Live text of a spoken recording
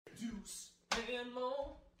Deuce and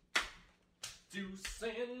Mo. Deuce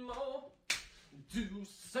and Mo.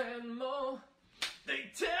 Deuce and Mo.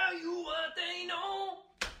 They tell you what they know.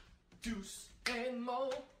 Deuce and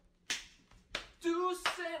Mo. Deuce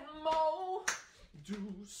and Mo.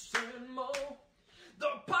 Deuce and Mo. The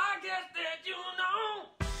podcast that you know.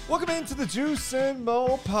 Welcome into the Juice and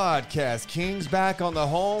Mo podcast. Kings back on the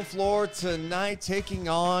home floor tonight, taking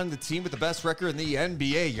on the team with the best record in the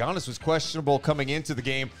NBA. Giannis was questionable coming into the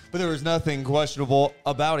game, but there was nothing questionable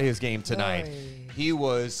about his game tonight. He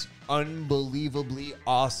was unbelievably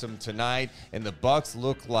awesome tonight, and the Bucks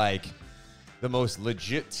look like the most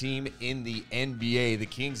legit team in the NBA. The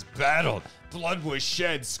Kings battled. Blood was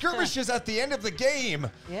shed. Skirmishes at the end of the game.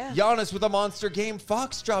 Yeah. Giannis with a monster game.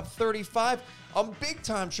 Fox dropped 35. A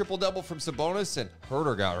big-time triple-double from Sabonis, and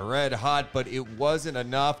Herter got red hot, but it wasn't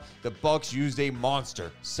enough. The Bucks used a monster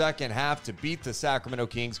second half to beat the Sacramento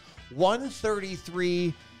Kings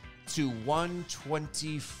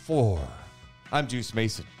 133-124. I'm Juice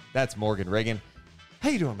Mason. That's Morgan Reagan.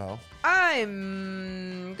 How you doing, Mo?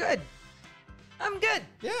 I'm good.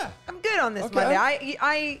 Yeah. I'm good on this Okay. Monday.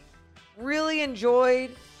 I really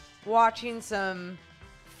enjoyed watching some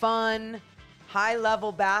fun,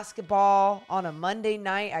 high-level basketball on a Monday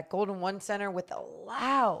night at Golden One Center with a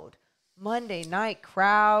loud Monday night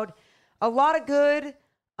crowd. A lot of good.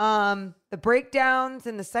 The breakdowns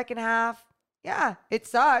in the second half, yeah, it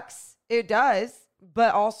sucks. It does.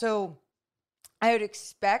 But also, I would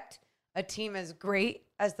expect a team as great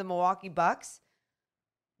as the Milwaukee Bucks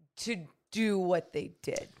to do what they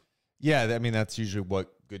did. Yeah, I mean, that's usually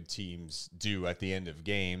what good teams do at the end of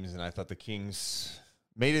games, and I thought the Kings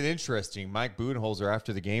made it interesting. Mike Budenholzer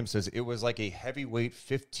after the game says it was like a heavyweight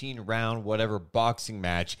 15-round whatever boxing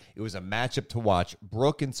match. It was a matchup to watch.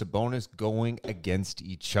 Brook and Sabonis going against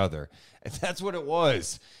each other. And that's what it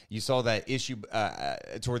was. You saw that issue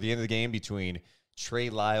toward the end of the game between Trey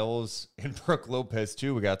Lyles and Brook Lopez,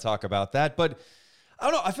 too. We got to talk about that. But I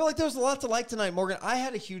don't know. I feel like there was a lot to like tonight, Morgan. I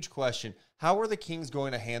had a huge question. How are the Kings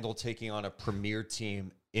going to handle taking on a premier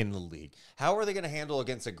team in the league? How are they going to handle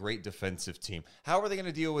against a great defensive team? How are they going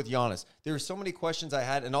to deal with Giannis? There are so many questions I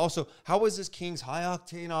had. And also, how is this Kings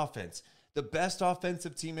high-octane offense, the best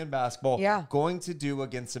offensive team in basketball, going to do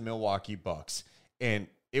against the Milwaukee Bucks? And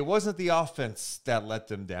it wasn't the offense that let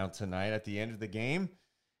them down tonight at the end of the game.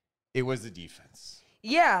 It was the defense.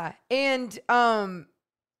 Yeah, and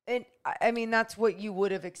I mean, that's what you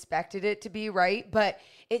would have expected it to be, right? But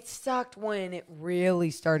it sucked when it really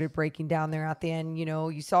started breaking down there at the end. You know,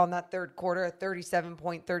 you saw in that third quarter, a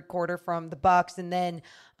 37-point third quarter from the Bucks, and then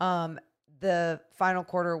the final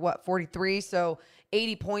quarter, 43? So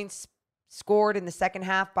 80 points scored in the second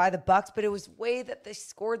half by the Bucks, but it was way that they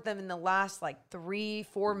scored them in the last like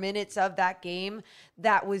 3-4 minutes of that game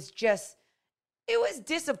that was just, it was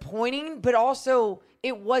disappointing, but also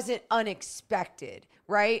it wasn't unexpected,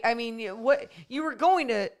 right? I mean, what you were going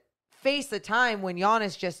to face the time when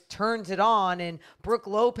Giannis just turns it on and Brook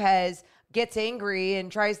Lopez gets angry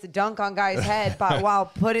and tries to dunk on guys' head while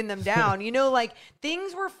putting them down. You know, like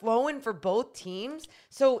things were flowing for both teams.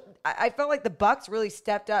 So I felt like the Bucks really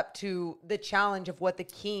stepped up to the challenge of what the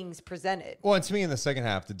Kings presented. Well, and to me in the second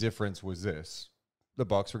half, the difference was this. The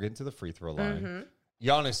Bucks were getting to the free throw line.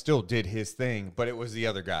 Giannis still did his thing, but it was the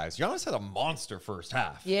other guys. Giannis had a monster first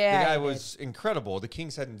half. Yeah, the guy was incredible. The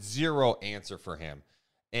Kings had zero answer for him.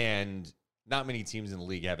 And not many teams in the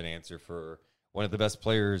league have an answer for one of the best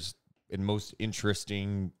players and most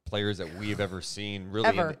interesting players that we have ever seen, really,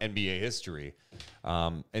 in NBA history.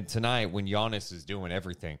 And tonight, when Giannis is doing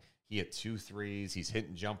everything, he hit 2 threes, he's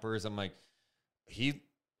hitting jumpers. I'm like, he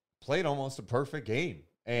played almost a perfect game.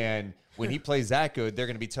 And when he plays that good, they're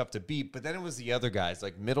going to be tough to beat. But then it was the other guys.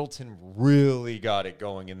 Like Middleton really got it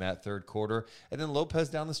going in that third quarter. And then Lopez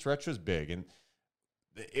down the stretch was big. And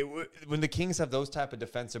when the Kings have those type of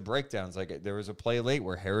defensive breakdowns, like there was a play late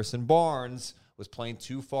where Harrison Barnes was playing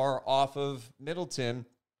too far off of Middleton.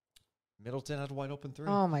 Middleton had a wide open three.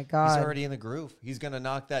 Oh, my God. He's already in the groove. He's going to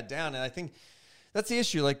knock that down. And I think that's the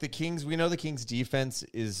issue. Like the Kings, we know the Kings defense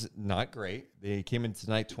is not great. They came in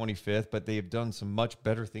tonight 25th, but they've done some much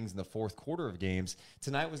better things in the fourth quarter of games.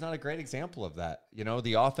 Tonight was not a great example of that. You know,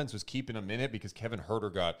 the offense was keeping them in it because Kevin Herter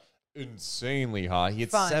got insanely hot. He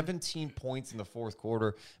had 17 points in the fourth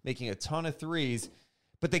quarter, making a ton of threes,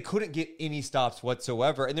 but they couldn't get any stops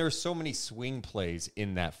whatsoever. And there were so many swing plays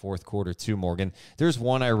in that fourth quarter too, Morgan. There's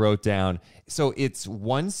one I wrote down. So it's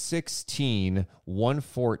 116,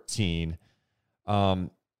 114. The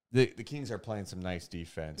Kings are playing some nice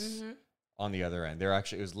defense on the other end.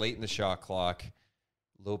 It was late in the shot clock.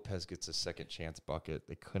 Lopez gets a second chance bucket.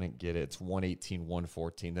 They couldn't get it. It's 118,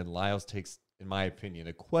 114. Then Lyles takes in my opinion,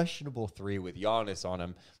 a questionable 3 with Giannis on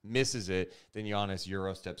him, misses it, then Giannis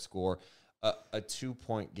Eurostep score. A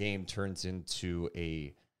 2-point game turns into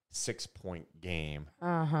a 6-point game.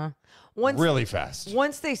 Really fast.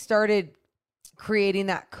 Once they started creating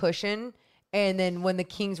that cushion, and then when the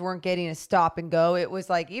Kings weren't getting a stop and go, it was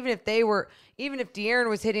like even if De'Aaron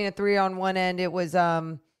was hitting a 3 on one end, it was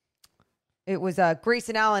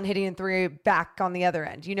Grayson Allen hitting a 3 back on the other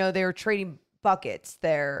end. You know, they were trading buckets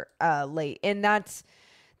there late, and that's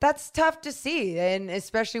tough to see, and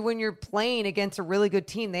especially when you're playing against a really good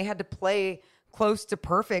team. They had to play close to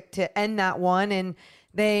perfect to end that one, and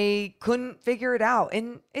they couldn't figure it out.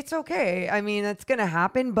 And it's okay. I mean, that's going to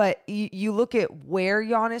happen, but you look at where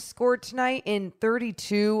Giannis scored tonight, in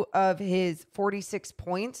 32 of his 46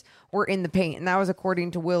 points were in the paint, and that was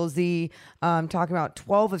according to Will Z, talking about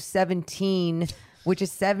 12 of 17, which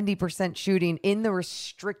is 70% shooting in the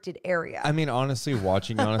restricted area. I mean, honestly,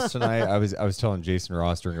 watching Giannis tonight, I was telling Jason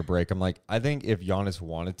Ross during a break, I'm like, I think if Giannis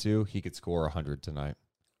wanted to, he could score 100 tonight.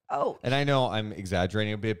 Oh. And I know I'm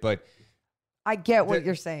exaggerating a bit, but I get what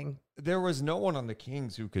you're saying. There was no one on the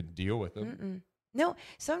Kings who could deal with him. No,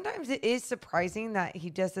 sometimes it is surprising that he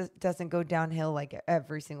doesn't go downhill like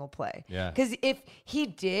every single play. Yeah. Because if he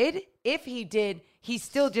did, he's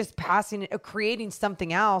still just passing it, creating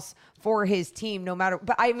something else for his team, no matter.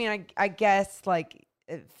 But I mean, I guess like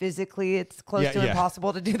physically, it's close to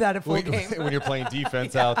impossible to do that a full game. When you're playing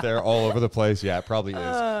defense out there all over the place, yeah, it probably is.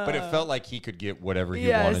 But it felt like he could get whatever he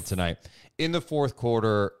wanted tonight. In the fourth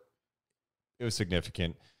quarter, it was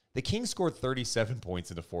significant. The Kings scored 37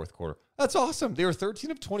 points in the fourth quarter. That's awesome. They were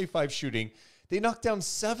 13 of 25 shooting. They knocked down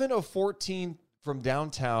 7 of 14 from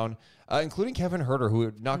downtown, including Kevin Huerter, who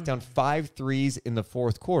had knocked down 5 threes in the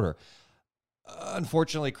fourth quarter.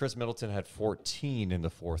 Unfortunately, Chris Middleton had 14 in the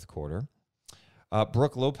fourth quarter.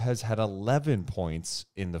 Brook Lopez had 11 points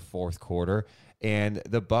in the fourth quarter, and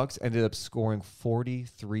the Bucks ended up scoring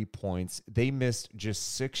 43 points. They missed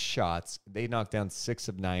just 6 shots. They knocked down 6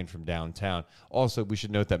 of 9 from downtown. Also, we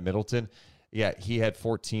should note that Middleton, he had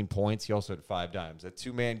 14 points. He also had 5 dimes. A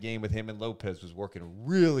 2-man game with him and Lopez was working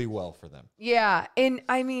really well for them. Yeah, and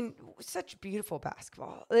I mean, such beautiful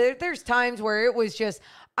basketball. There's times where it was just,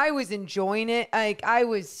 I was enjoying it. Like, I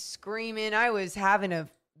was screaming. I was having a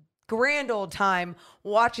grand old time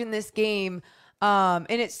watching this game. And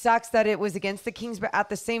it sucks that it was against the Kings, but at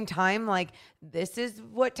the same time, like, this is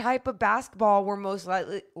what type of basketball we're most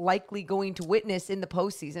likely going to witness in the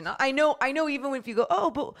postseason. I know even if you go, oh,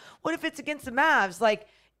 but what if it's against the Mavs? Like,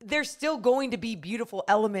 there's still going to be beautiful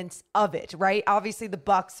elements of it, right? Obviously, the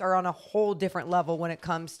Bucks are on a whole different level when it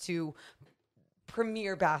comes to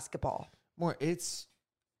premier basketball. It's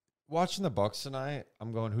watching the Bucks tonight,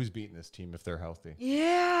 I'm going, who's beating this team if they're healthy?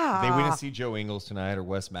 Yeah. We didn't see Joe Ingles tonight or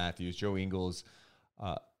Wes Matthews. Joe Ingles,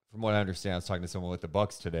 from what I understand, I was talking to someone with the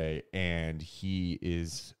Bucks today, and he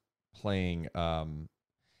is playing.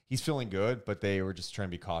 He's feeling good, but they were just trying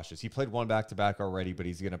to be cautious. He played 1 back-to-back already, but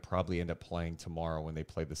he's going to probably end up playing tomorrow when they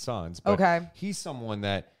play the Suns. But okay. He's someone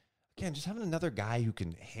that, again, just having another guy who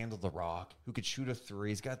can handle the rock, who could shoot a 3.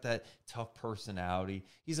 He's got that tough personality.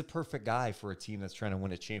 He's a perfect guy for a team that's trying to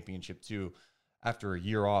win a championship too, after a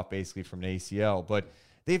year off basically from an ACL. But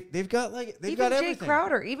they've got everything. Jay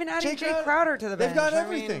Crowder, even adding Jay Crowder to the bench. They've got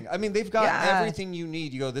everything. I mean, they've got everything you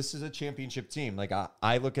need. You go, this is a championship team. Like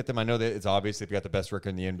I look at them, I know that it's obvious they've got the best record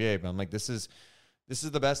in the NBA, but I'm like, this is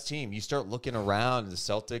the best team. You start looking around, the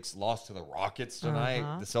Celtics lost to the Rockets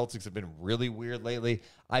tonight. The Celtics have been really weird lately.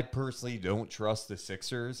 I personally don't trust the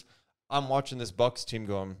Sixers. I'm watching this Bucks team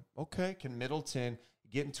going, okay, can Middleton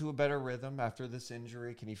get into a better rhythm after this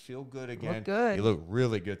injury? Can he feel good again? Look good. He looked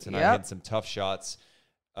really good tonight, hitting some tough shots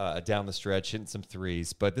down the stretch, hitting some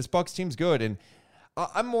threes. But this Bucks team's good, and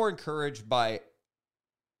I'm more encouraged by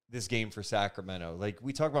this game for Sacramento. Like,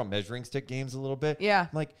 we talk about measuring stick games a little bit. Yeah.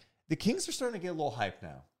 Like, the Kings are starting to get a little hype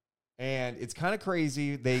now. And it's kind of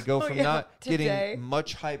crazy. They go from not getting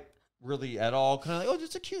much hype really at all. Kind of like, oh,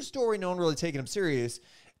 just a cute story. No one really taking them serious.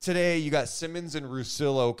 Today, you got Simmons and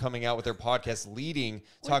Russillo coming out with their podcast leading,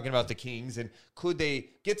 talking about the Kings. And could they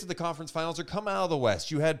get to the conference finals or come out of the West?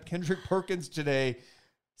 You had Kendrick Perkins today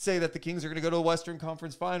say that the Kings are going to go to the Western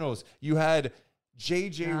Conference Finals. You had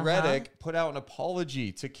JJ Redick put out an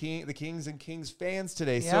apology to the Kings and Kings fans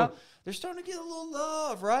today. Yep. So they're starting to get a little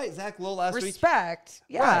love, right? Zach Lowe last week. Respect.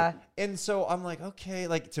 Yeah. Right. And so I'm like, okay,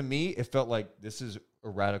 like, to me, it felt like this is a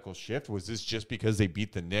radical shift. Was this just because they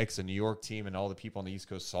beat the Knicks, a New York team, and all the people on the East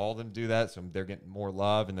Coast saw them do that, so they're getting more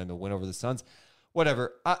love, and then the win over the Suns?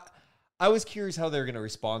 Whatever. I was curious how they're going to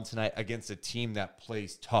respond tonight against a team that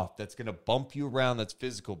plays tough, that's going to bump you around, that's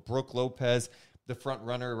physical. Brook Lopez, the front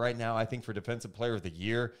runner right now, I think, for Defensive Player of the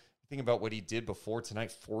Year. think about what he did before tonight,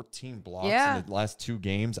 14 blocks Yeah. in the last 2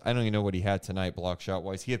 games. I don't even know what he had tonight, block shot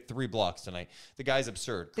wise. He had 3 blocks tonight. The guy's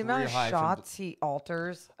absurd. The amount of Career high from shots he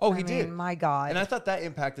alters. Oh, I he mean, did. My God. And I thought that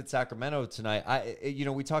impacted Sacramento tonight.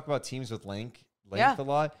 We talk about teams with length Yeah. a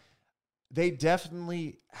lot. They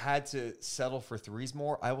definitely had to settle for threes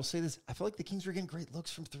more. I will say this. I feel like the Kings were getting great looks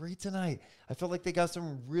from 3 tonight. I felt like they got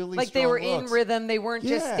some really like strong they were looks. in rhythm. They weren't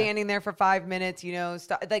just Yeah. standing there for 5 minutes,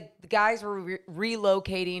 like the guys were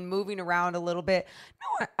relocating, moving around a little bit.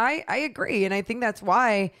 No, I agree. And I think that's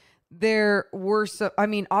why there were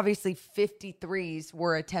obviously 53s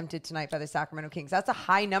were attempted tonight by the Sacramento Kings. That's a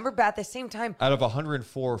high number, but at the same time, Out of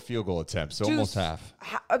 104 field goal attempts, so almost half.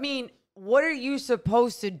 What are you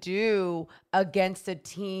supposed to do against a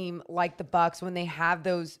team like the Bucks when they have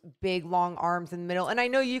those big long arms in the middle? And I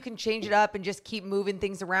know you can change it up and just keep moving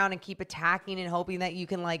things around and keep attacking and hoping that you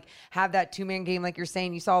can like have that 2-man game like you're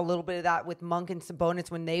saying. You saw a little bit of that with Monk and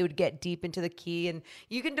Sabonis when they would get deep into the key, and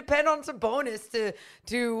you can depend on Sabonis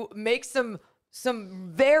to make some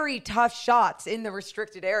very tough shots in the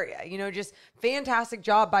restricted area. Just fantastic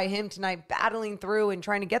job by him tonight, battling through and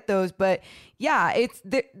trying to get those. But yeah, it's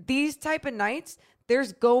these type of nights,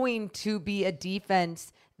 there's going to be a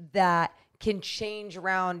defense that can change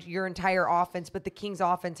around your entire offense. But the Kings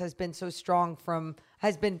offense has been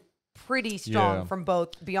pretty strong from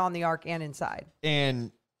both beyond the arc and inside.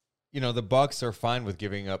 And the Bucks are fine with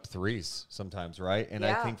giving up threes sometimes, right? And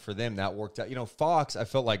I think for them that worked out. Fox, I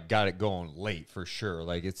felt like got it going late for sure.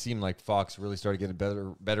 Like it seemed like Fox really started getting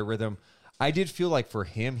better rhythm. I did feel like for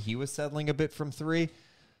him, he was settling a bit from 3.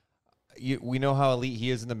 We know how elite he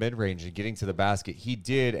is in the mid-range and getting to the basket. He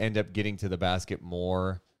did end up getting to the basket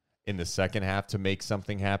more in the second half to make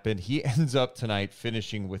something happen. He ends up tonight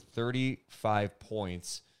finishing with 35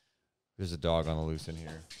 points. There's a dog on the loose in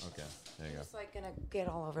here. Okay. There you go. It's like gonna get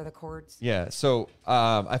all over the cords. Yeah, so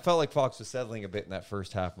I felt like Fox was settling a bit in that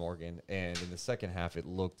first half, Morgan, and in the second half it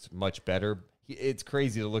looked much better. It's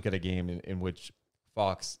crazy to look at a game in which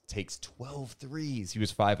Fox takes 12 threes. He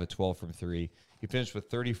was 5 of 12 from 3. He finished with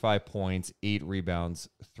 35 points, 8 rebounds,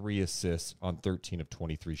 3 assists on 13 of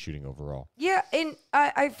 23 shooting overall. Yeah, and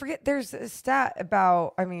I forget, there's a stat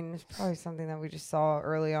about, it's probably something that we just saw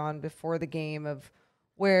early on before the game of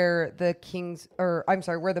where the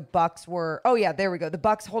where the Bucks were. Oh yeah, there we go. The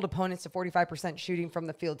Bucks hold opponents to 45% shooting from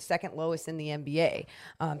the field, second lowest in the NBA.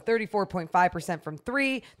 34.5% from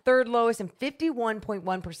 3, third lowest, and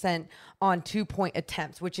 51.1% on 2-point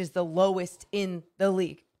attempts, which is the lowest in the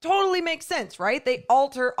league. Totally makes sense, right? They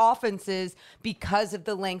alter offenses because of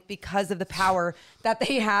the length, because of the power that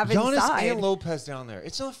they have Giannis inside. and Lopez down there.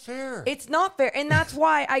 It's not fair. It's not fair. And that's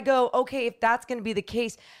why I go, okay, if that's going to be the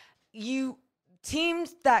case,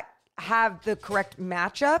 teams that have the correct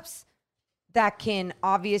matchups that can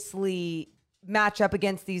obviously match up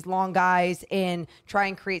against these long guys and try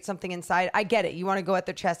and create something inside. I get it. You want to go at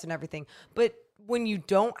their chest and everything. But when you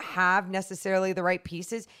don't have necessarily the right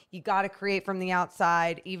pieces, you got to create from the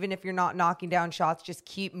outside. Even if you're not knocking down shots, just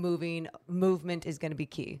keep moving. Movement is going to be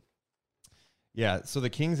key. Yeah, so the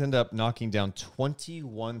Kings end up knocking down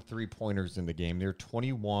 21 3-pointers in the game. They're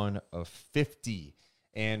 21 of 50.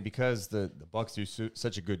 And because the Bucks do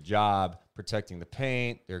such a good job protecting the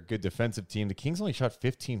paint, they're a good defensive team. The Kings only shot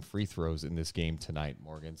 15 free throws in this game tonight,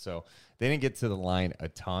 Morgan. So they didn't get to the line a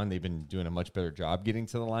ton. They've been doing a much better job getting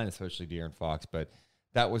to the line, especially De'Aaron Fox. But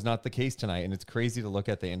that was not the case tonight. And it's crazy to look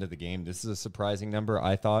at the end of the game. This is a surprising number.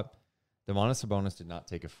 I thought Domantas Sabonis did not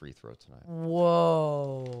take a free throw tonight.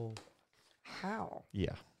 Whoa. How?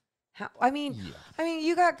 Yeah.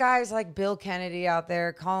 You got guys like Bill Kennedy out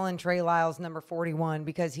there calling Trey Lyles number 41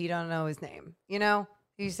 because he don't know his name. You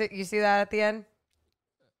see that at the end?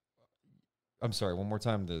 I'm sorry. One more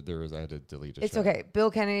time. I had to delete it. It's okay. Bill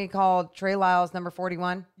Kennedy called Trey Lyles number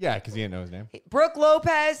 41. Yeah, because he didn't know his name. Brooke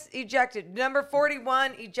Lopez ejected. Number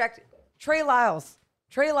 41 ejected. Trey Lyles.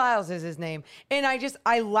 Trey Lyles is his name. And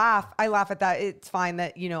I laugh. I laugh at that. It's fine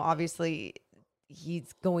that, obviously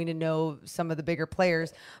he's going to know some of the bigger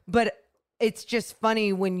players, but it's just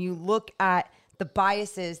funny when you look at the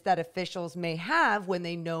biases that officials may have when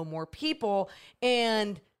they know more people.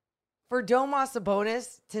 And for Domas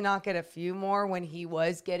Sabonis to not get a few more when he's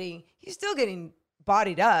still getting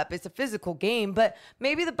bodied up. It's a physical game, but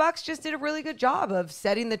maybe the Bucks just did a really good job of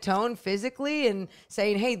setting the tone physically and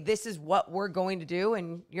saying, hey, this is what we're going to do,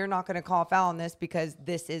 and you're not going to call a foul on this because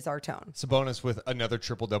this is our tone. Sabonis with another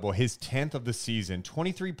triple-double, his 10th of the season,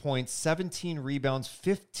 23 points, 17 rebounds,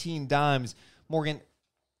 15 dimes. Morgan,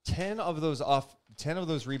 10 of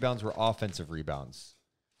those rebounds were offensive rebounds.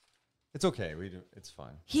 It's okay. It's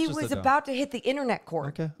fine. He was about to hit the internet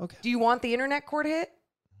cord. Okay. Do you want the internet cord hit?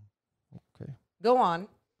 Okay. Go on.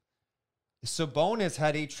 Sabonis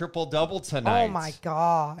had a triple-double tonight. Oh, my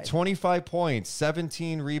God. 25 points,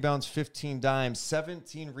 17 rebounds, 15 dimes,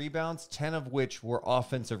 17 rebounds, 10 of which were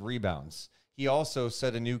offensive rebounds. He also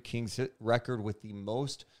set a new Kings record with the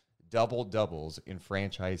most double-doubles in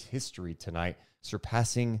franchise history tonight,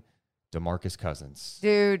 surpassing DeMarcus Cousins.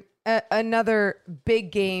 Dude, another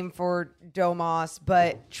big game for Domas,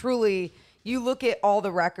 but truly, you look at all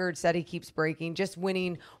the records that he keeps breaking, just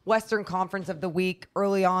winning Western Conference of the Week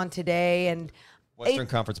early on today. And Western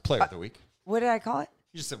Conference Player of the Week. What did I call it?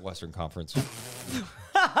 You just said Western Conference.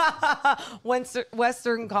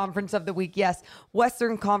 Western Conference of the Week. Yes.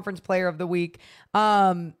 Western Conference Player of the Week.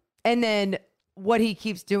 And then what he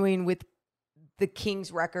keeps doing with the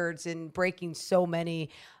Kings records and breaking so many.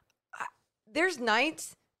 There's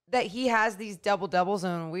nights that he has these double doubles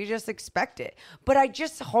and we just expect it. But I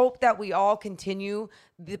just hope that we all continue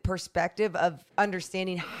the perspective of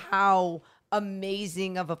understanding how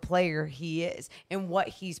amazing of a player he is and what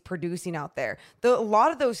he's producing out there. A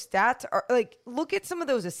lot of those stats are like, look at some of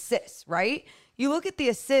those assists, right? You look at the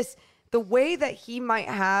assists, the way that he might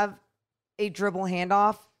have a dribble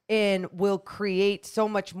handoff and will create so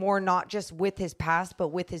much more, not just with his pass, but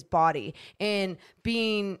with his body and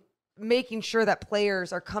making sure that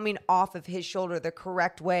players are coming off of his shoulder the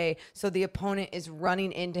correct way so the opponent is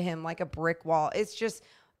running into him like a brick wall. It's just,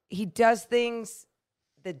 he does things,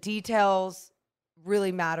 the details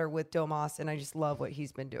really matter with Domas, and I just love what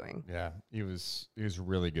he's been doing. Yeah, he was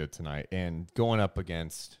really good tonight. And going up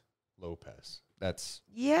against Lopez, that's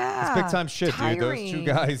big time shit, tiring. dude. Those two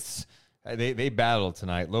guys, they battled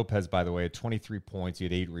tonight. Lopez, by the way, had 23 points. He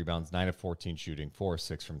had 8 rebounds, 9 of 14 shooting, 4 of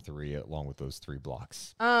 6 from 3, along with those 3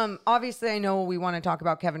 blocks. Obviously, I know we want to talk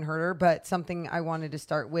about Kevin Huerter, but something I wanted to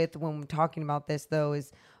start with when talking about this, though,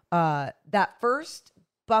 is that first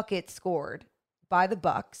bucket scored by the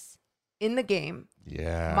Bucks in the game.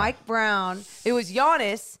 Yeah. Mike Brown. It was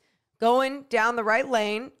Giannis going down the right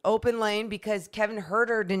lane, open lane, because Kevin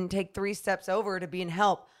Huerter didn't take 3 steps over to be in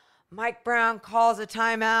help. Mike Brown calls a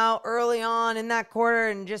timeout early on in that quarter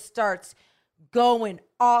and just starts going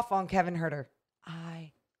off on Kevin Huerter.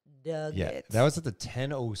 I dug it. That was at the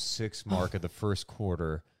 10:06 mark of the first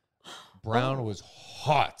quarter. Brown was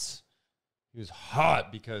hot. He was hot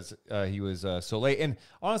because he was so late. And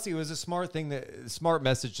honestly, it was a smart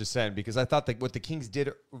message to send, because I thought that what the Kings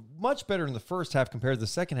did much better in the first half compared to the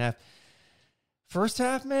second half. First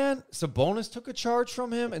half, man, Sabonis took a charge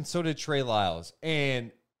from him, and so did Trey Lyles.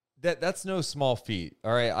 And that's no small feat.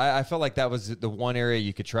 All right. I felt like that was the one area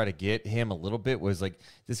you could try to get him a little bit, was like,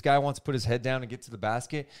 this guy wants to put his head down and get to the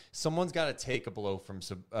basket. Someone's got to take a blow from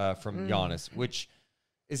Giannis, which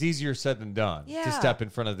is easier said than done, to step in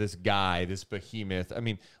front of this guy, this behemoth. I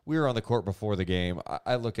mean, we were on the court before the game.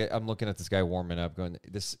 I'm looking at this guy warming up going,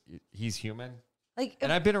 he's human.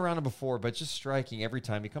 And I've been around him before, but just striking every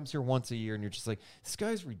time. He comes here once a year, and you're just like, this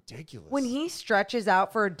guy's ridiculous. When he stretches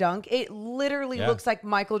out for a dunk, it literally looks like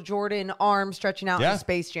Michael Jordan arm stretching out in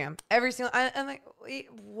Space Jam. Every single, I'm like, wait,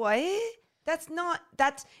 what?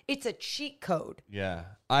 It's a cheat code. Yeah.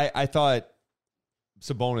 I thought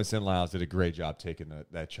Sabonis and Lyles did a great job taking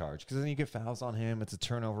that charge, because then you get fouls on him. It's a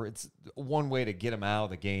turnover. It's one way to get him out of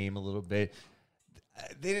the game a little bit.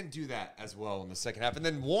 They didn't do that as well in the second half. And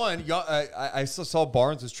then I still saw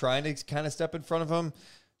Barnes was trying to kind of step in front of him.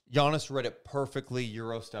 Giannis read it perfectly,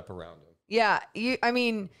 Euro step around him. Yeah,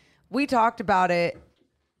 we talked about it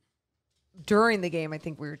during the game. I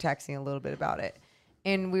think we were texting a little bit about it.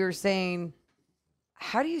 And we were saying,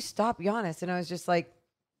 how do you stop Giannis? And I was just like,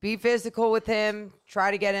 be physical with him, try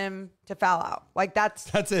to get him to foul out. Like that's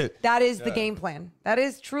it. That is the game plan. That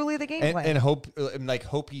is truly the game plan. And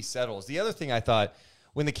hope he settles. The other thing I thought,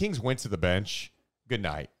 when the Kings went to the bench, good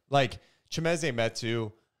night. Like Chimeze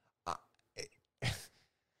Metu,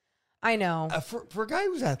 I know. For a guy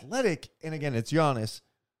who's athletic, and again, it's Giannis.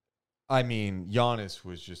 I mean, Giannis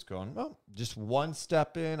was just going, just one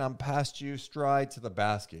step in, I'm past you, stride to the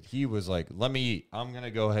basket. He was like, let me eat. I'm going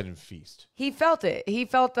to go ahead and feast. He felt it. He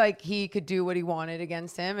felt like he could do what he wanted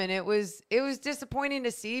against him. And it was disappointing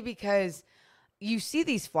to see, because you see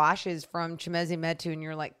these flashes from Chimeze Metu and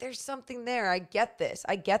you're like, there's something there. I get this.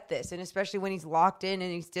 And especially when he's locked in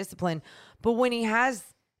and he's disciplined. But when he has,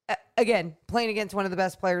 again, playing against one of the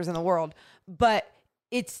best players in the world, but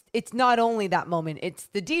it's not only that moment, it's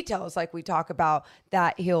the details like we talk about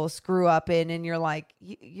that he'll screw up in, and you're like,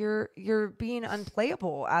 you're being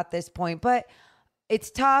unplayable at this point. But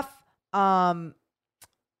it's tough. Mike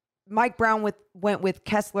Brown went with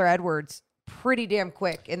Kessler Edwards pretty damn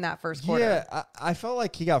quick in that first quarter. Yeah, I felt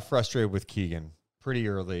like he got frustrated with Keegan pretty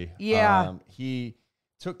early. Yeah. He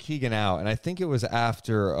took Keegan out, and I think it was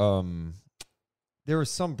after there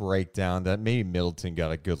was some breakdown that maybe Middleton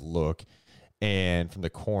got a good look and from the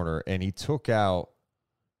corner, and he took out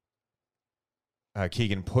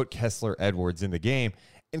Keegan, put Kessler Edwards in the game.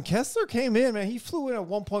 And Kessler came in, man. He flew in at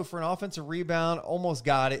one point for an offensive rebound, almost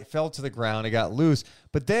got it, fell to the ground, it got loose.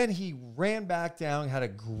 But then he ran back down, had a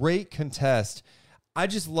great contest. I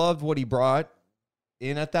just loved what he brought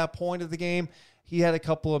in at that point of the game. He had a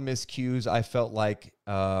couple of miscues. I felt like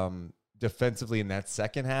defensively in that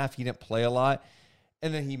second half, he didn't play a lot.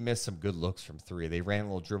 And then he missed some good looks from three. They ran a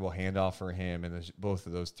little dribble handoff for him, and both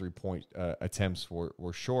of those 3-point attempts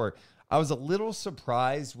were short. I was a little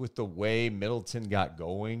surprised with the way Middleton got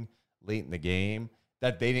going late in the game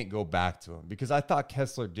that they didn't go back to him, because I thought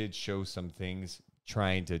Kessler did show some things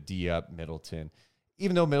trying to D up Middleton.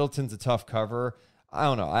 Even though Middleton's a tough cover, I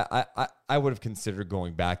don't know. I would have considered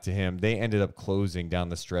going back to him. They ended up closing down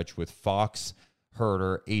the stretch with Fox,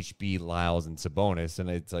 Herter, HB, Lyles, and Sabonis. And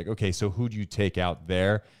it's like, okay, so who do you take out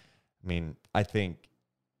there? I mean, I think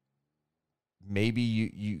maybe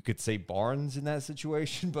you could say Barnes in that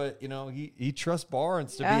situation, but, you know, he trusts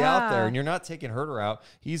Barnes to be out there, and you're not taking Herter out.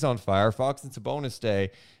 He's on fire. Fox and Sabonis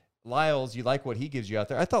stay. Lyles, you like what he gives you out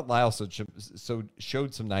there. I thought Lyles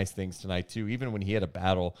showed some nice things tonight, too, even when he had a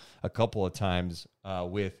battle a couple of times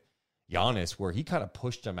with Giannis where he kind of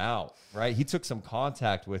pushed him out, right? He took some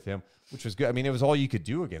contact with him, which was good. I mean, it was all you could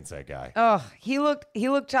do against that guy. Oh, he looked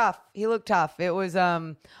tough. He looked tough. It was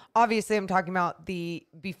obviously I'm talking about the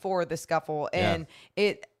before the scuffle, and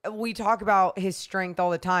we talk about his strength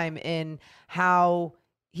all the time and how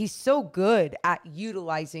he's so good at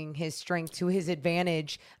utilizing his strength to his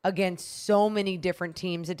advantage against so many different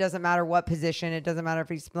teams. It doesn't matter what position. It doesn't matter if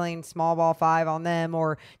he's playing small ball 5 on them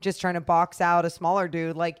or just trying to box out a smaller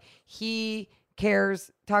dude. Like, he cares.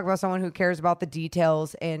 Talk about someone who cares about the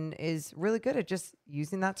details and is really good at just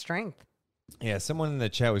using that strength. Yeah, someone in the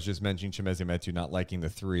chat was just mentioning Chimezie Metu not liking the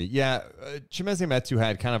three. Yeah, Chimezie Metu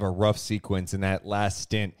had kind of a rough sequence in that last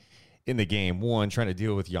stint in the game. One, trying to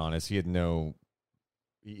deal with Giannis.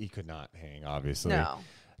 He could not hang, obviously. No.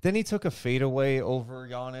 Then he took a fadeaway over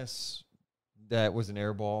Giannis that was an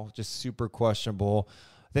air ball, just super questionable.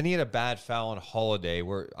 Then he had a bad foul on Holiday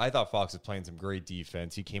where I thought Fox was playing some great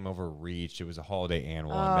defense. He came over, reached. It was a Holiday and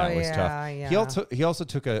one. That was tough. Yeah. He also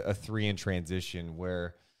took a three in transition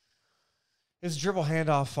where his dribble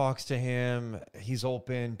handoff Fox to him. He's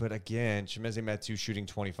open, but again, Chimezie Metu shooting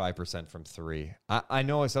 25% from three. I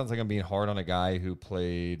know it sounds like I'm being hard on a guy who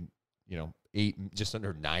played, just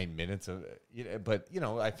under 9 minutes of, but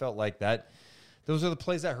I felt like that. Those are the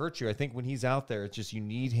plays that hurt you. I think when he's out there, it's just you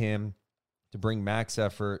need him to bring max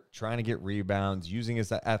effort, trying to get rebounds, using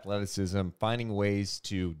his athleticism, finding ways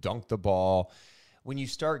to dunk the ball. When you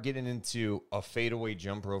start getting into a fadeaway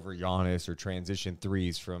jumper over Giannis or transition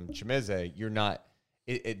threes from Chimezie, you're not.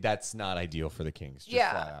 That's not ideal for the Kings.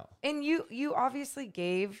 Just flat out. And you obviously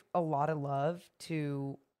gave a lot of love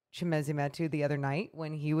to Chimezie Metu the other night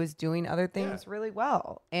when he was doing other things really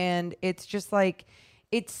well. And it's just like,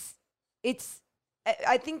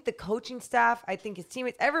 I think the coaching staff, I think his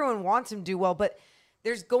teammates, everyone wants him to do well, but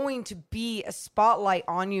there's going to be a spotlight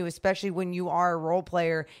on you, especially when you are a role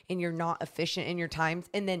player and you're not efficient in your times,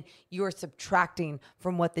 and then you're subtracting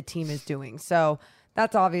from what the team is doing. So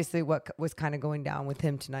that's obviously what was kind of going down with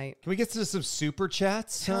him tonight. Can we get to some super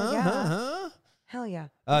chats? Hell yeah. Hell yeah.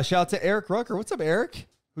 Shout out to Eric Rucker. What's up, Eric?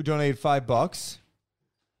 Who donated $5.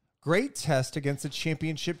 Great test against a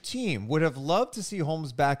championship team. Would have loved to see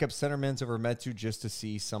Holmes back up centermans over Metu just to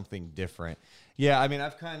see something different. Yeah, I mean,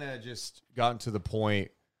 I've kind of just gotten to the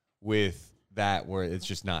point with that where it's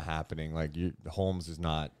just not happening. Like, Holmes is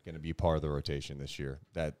not going to be part of the rotation this year.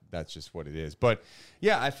 That's just what it is. But,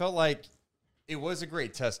 yeah, I felt like it was a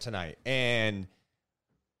great test tonight. And,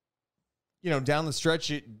 down the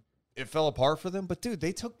stretch, it fell apart for them. But, dude,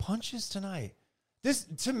 they took punches tonight. This,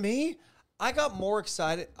 to me, I got more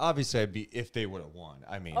excited. Obviously, I'd be if they would have won.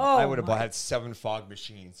 I mean, I would have had 7 fog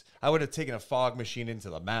machines. I would have taken a fog machine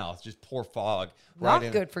into the mouth, just pour fog. Not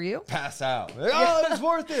good for you. Pass out. Oh, it's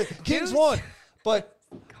worth it. Kings won. But,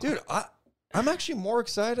 dude, I'm actually more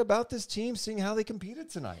excited about this team, seeing how they competed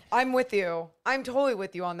tonight. I'm with you. I'm totally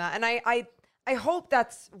with you on that. And I hope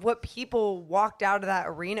that's what people walked out of that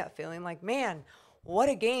arena feeling like, man, what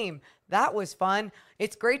a game. That was fun.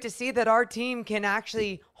 It's great to see that our team can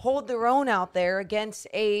actually hold their own out there against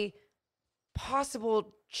a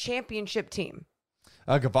possible championship team.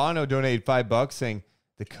 Gavano donated $5 saying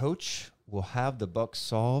the coach will have the Bucks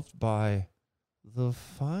solved by the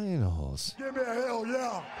finals. Give me a hell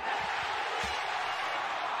yeah.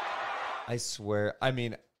 I swear. I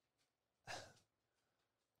mean,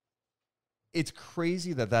 it's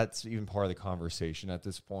crazy that that's even part of the conversation at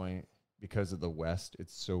this point. because of the West.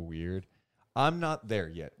 It's so weird. I'm not there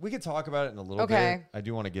yet. We could talk about it in a little Okay. bit. I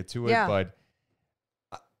do want to get to it, Yeah. but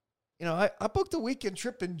I booked a weekend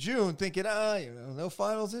trip in June thinking, no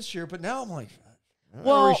finals this year. But now I'm like, are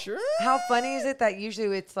Well, we sure? how funny is it that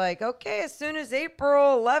usually it's like, okay, as soon as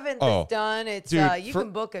April 11th is done, it's dude, you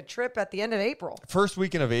can book a trip at the end of April. First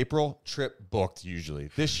weekend of April, trip booked usually.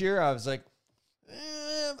 This year, I was like,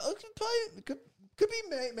 could be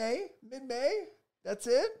mid-May. That's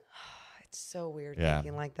it. It's so weird Yeah.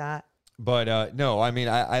 thinking like that. But no, I mean,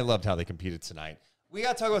 I loved how they competed tonight. We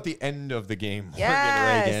got to talk about the end of the game.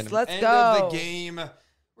 Yes, Reagan. let's end go. of the game.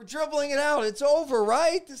 We're dribbling it out. It's over,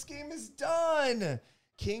 right? This game is done.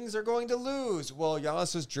 Kings are going to lose. Well,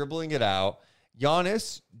 Giannis was dribbling it out.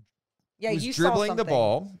 Giannis was you saw dribbling the something.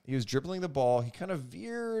 ball. He was dribbling the ball. He kind of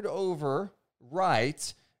veered over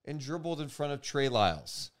right and dribbled in front of Trey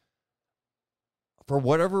Lyles. For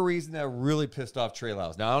whatever reason, that really pissed off Trey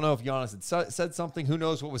Lyles. Now, I don't know if Giannis had said something. Who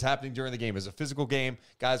knows what was happening during the game. It was a physical game.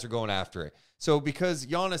 Guys are going after it. So because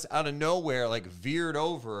Giannis out of nowhere veered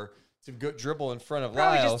over to go dribble in front of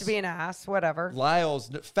Probably Lyles, just to be an ass, whatever.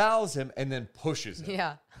 Lyles fouls him and then pushes him.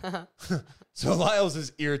 Yeah. So Lyles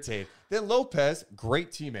is irritated. Then Lopez,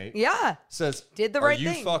 great teammate, Yeah. says, Did the "Are right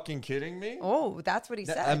you thing." fucking kidding me?" Oh, that's what he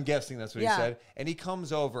said. I'm guessing that's what Yeah. he said. And he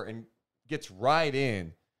comes over and gets right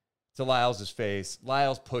in to Lyles' face.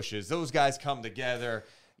 Lyles pushes. Those guys come together.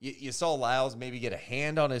 You saw Lyles maybe get a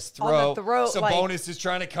hand on his throat. Sabonis is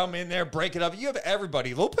trying to come in there, break it up. You have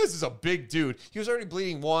everybody. Lopez is a big dude. He was already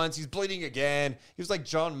bleeding once. He's bleeding again. He was like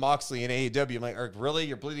John Moxley in AEW. I'm like, really?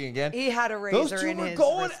 You're bleeding again? He had a razor Those two in were his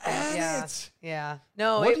going wrist. at Yeah. it. Yeah.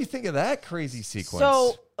 No. What do you think of that crazy sequence?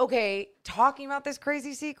 So, okay, talking about this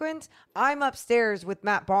crazy sequence, I'm upstairs with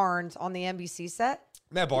Matt Barnes on the NBC set.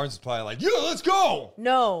 Matt Barnes is probably like, yeah, let's go.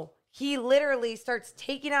 No, he literally starts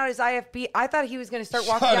taking out his IFB. I thought he was going to start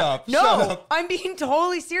walking Shut out. up, No, shut up. I'm being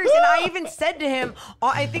totally serious. And I even said to him,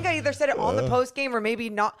 I think I either said it on the post game or maybe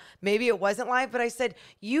not. Maybe it wasn't live, but I said,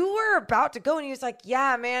 you were about to go. And he was like,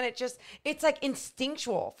 yeah, man, it's like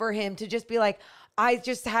instinctual for him to just be like, I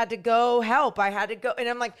just had to go help. I had to go. And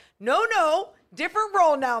I'm like, no, different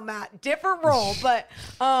role now, Matt, different role. But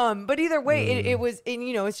either way, it was, and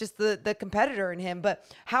it's just the competitor in him. But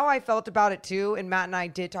how I felt about it too, and Matt and I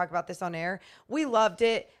did talk about this on air. We loved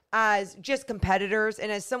it as just competitors,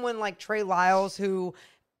 and as someone like Trey Lyles who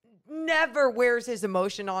never wears his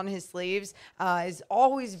emotion on his sleeves, is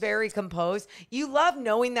always very composed. You love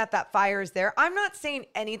knowing that fire is there. I'm not saying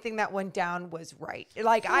anything that went down was right.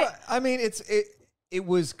 Like I mean, it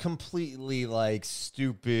was completely like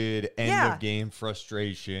stupid end of game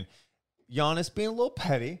frustration. Giannis being a little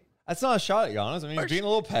petty. That's not a shot at Giannis. I mean, he's being a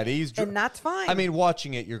little petty. and that's fine. I mean,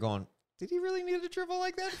 watching it, you're going, did he really need to dribble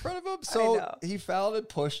like that in front of him? So know. he fouled and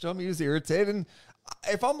pushed him. He was irritated. And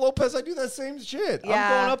if I'm Lopez, I do that same shit. Yeah.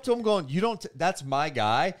 I'm going up to him going, that's my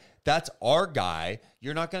guy. That's our guy.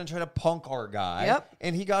 You're not going to try to punk our guy. Yep.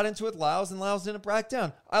 And he got into it with Lyles, and Lyles didn't back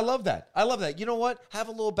down. I love that. You know what? Have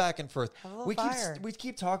a little back and forth. Have a little fire. We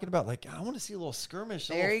keep talking about, like, I want to see a little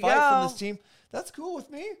skirmish, a There little you fight from go. this team. That's cool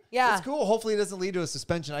with me. Yeah. That's cool. Hopefully it doesn't lead to a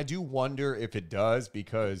suspension. I do wonder if it does,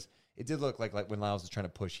 because it did look like when Lyles was trying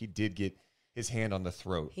to push, he did get his hand on the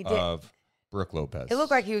throat of Brooke Lopez. It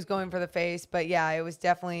looked like he was going for the face, but yeah, it was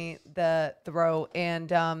definitely the throw.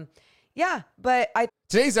 And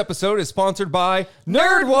Today's episode is sponsored by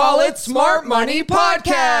NerdWallet Smart Money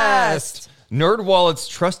Podcast. NerdWallet's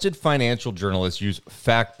trusted financial journalists use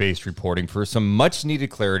fact-based reporting for some much-needed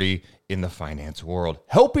clarity in the finance world,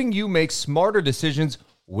 helping you make smarter decisions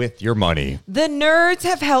with your money. the nerds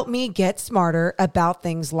have helped me get smarter about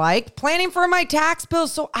things like planning for my tax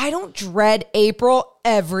bills so I don't dread April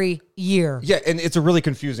every year. Yeah, and it's a really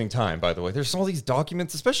confusing time, by the way. There's all these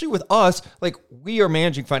documents, especially with us. Like, we are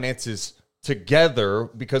managing finances together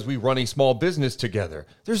because we run a small business together.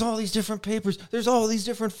 There's all these different papers. There's all these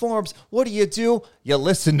different forms. What do? You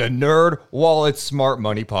listen to NerdWallet's Smart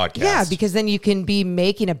Money Podcast. Yeah, because then you can be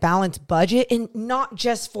making a balanced budget, and not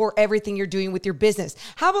just for everything you're doing with your business.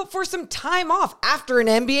 How about for some time off after an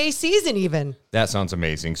NBA season even? That sounds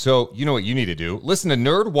amazing. So you know what you need to do? Listen to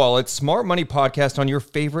NerdWallet's Smart Money Podcast on your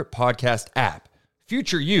favorite podcast app.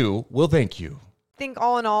 Future you will thank you. I think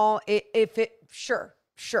all in all,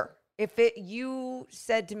 sure. If you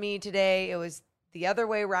said to me today it was the other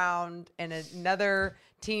way around and another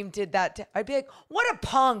team did that, I'd be like, what a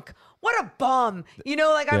punk, what a bum.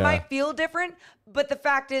 I might feel different, but the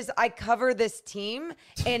fact is I cover this team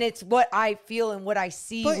and it's what I feel and what I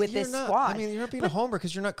see with this squad. I mean, you're not being a homer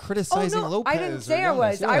because you're not criticizing Lopez. I didn't say I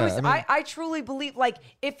was. I truly believe, like,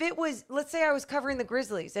 if it was, let's say I was covering the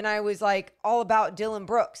Grizzlies and I was like all about Dylan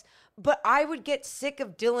Brooks, But I would get sick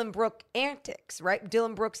of Dylan Brooks'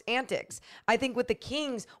 antics. I think with the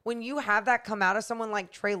Kings, when you have that come out of someone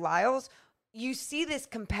like Trey Lyles, you see this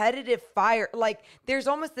competitive fire. Like, there's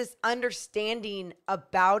almost this understanding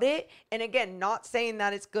about it. And again, not saying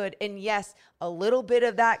that it's good. And yes, a little bit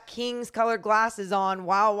of that Kings colored glasses on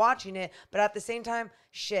while watching it. But at the same time,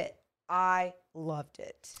 I loved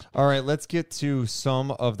it. All right, let's get to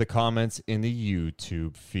some of the comments in the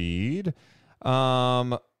YouTube feed.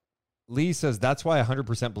 Lee says, that's why I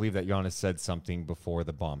 100% believe that Giannis said something before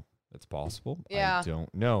the bump. It's possible. Yeah. I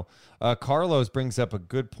don't know. Carlos brings up a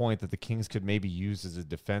good point that the Kings could maybe use as a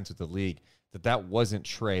defense with the league. That wasn't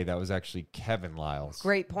Trey. That was actually Kevin Lyles.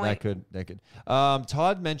 Great point. That could.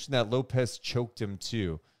 Todd mentioned that Lopez choked him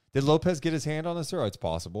too. Did Lopez get his hand on this? Or it's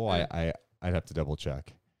possible. I'd have to double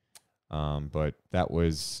check. But that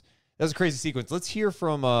was a crazy sequence. Let's hear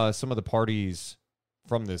from some of the parties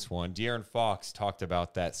from this one. De'Aaron Fox talked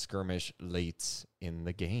about that skirmish late in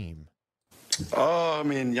the game. I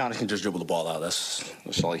mean, Giannis can just dribble the ball out.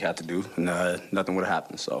 That's all he had to do, and nothing would have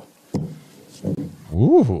happened. So,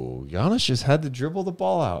 ooh, Giannis just had to dribble the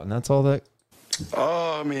ball out, and that's all that.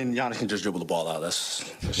 I mean, Giannis can just dribble the ball out.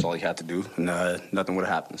 That's all he had to do, and nothing would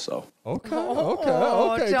have happened. So, okay.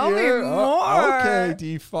 Tell me more. Okay,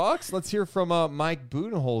 D Fox. Let's hear from Mike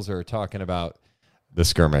Budenholzer talking about the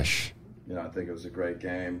skirmish. I think it was a great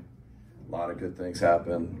game. A lot of good things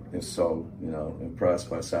happened. I'm so, impressed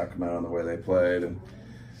by Sacramento and the way they played. And,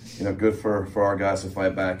 good for our guys to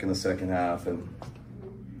fight back in the second half. And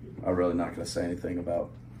I'm really not going to say anything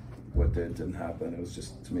about what didn't happen. It was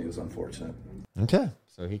just, to me, it was unfortunate. Okay.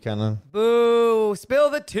 So he kind of... Boo! Spill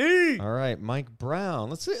the tea! All right, Mike Brown.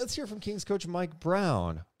 Let's hear from Kings coach Mike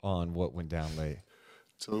Brown on what went down late.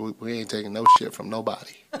 So we ain't taking no shit from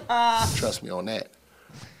nobody. Trust me on that.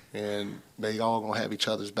 And they all going to have each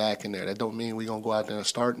other's back in there. That don't mean we going to go out there and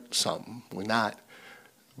start something. We're not.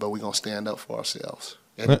 But we're going to stand up for ourselves.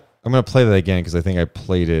 I'm going to play that again because I think I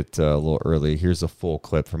played it a little early. Here's a full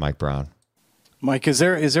clip from Mike Brown. Mike, is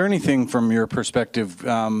there anything from your perspective,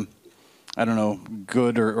 I don't know,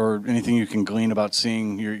 good or anything you can glean about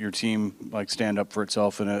seeing your team like stand up for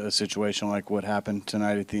itself in a situation like what happened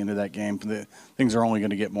tonight at the end of that game? Things are only going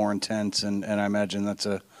to get more intense, and I imagine that's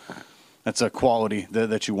a quality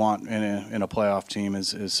that you want in a playoff team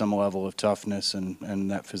is some level of toughness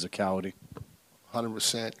and that physicality.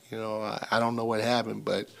 100%. I don't know what happened,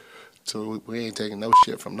 but so we ain't taking no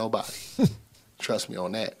shit from nobody. Trust me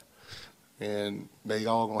on that. And they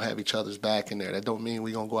all going to have each other's back in there. That don't mean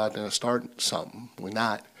we going to go out there and start something. We're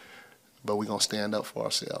not. But we're going to stand up for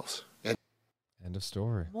ourselves. End of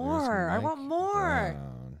story. More. I want more.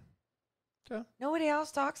 Okay. Nobody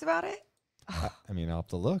else talks about it? I mean, I'll have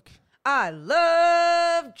to look. I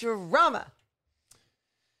love drama.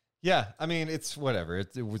 Yeah, I mean, it's whatever.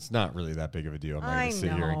 It was not really that big of a deal. I'm not going to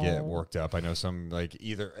sit here and get worked up. I know some,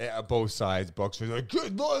 either both sides. Bucks are like,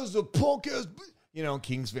 good, Lyles, a punk ass.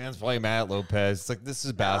 Kings fans probably mad at Lopez. It's like, this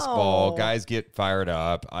is basketball. Guys get fired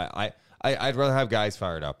up. I'd rather have guys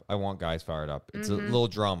fired up. I want guys fired up. It's a little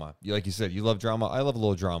drama. Like you said, you love drama. I love a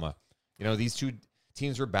little drama. These two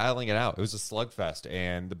teams were battling it out. It was a slugfest,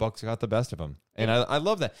 and the Bucks got the best of them. And I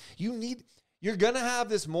love that. You're going to have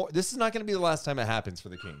this more. This is not going to be the last time it happens for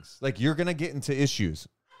the Kings. You're going to get into issues.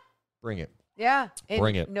 Bring it. Yeah.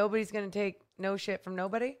 Bring it. Nobody's going to take no shit from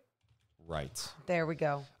nobody. Right. There we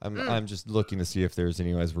go. I'm just looking to see if there's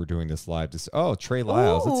any, as we're doing this live. Trey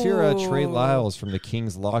Lyles. Let's hear Trey Lyles from the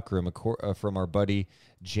Kings locker room from our buddy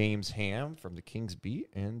James Ham from the Kings Beat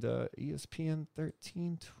and ESPN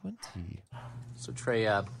 1320. So Trey,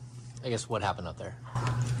 I guess what happened up there?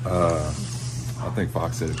 I think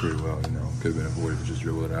Fox said it pretty well. Could have been avoided to just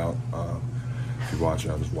dribble it out. If you watch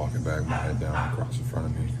it, I was walking back, my head down across in front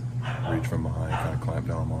of me, reached from behind, kind of clamped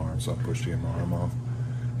down on my arm, so I pushed to get my arm off.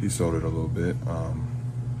 He sold it a little bit.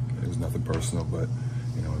 It was nothing personal, but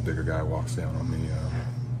a bigger guy walks down on me.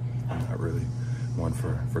 I'm not really one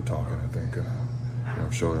for talking. I think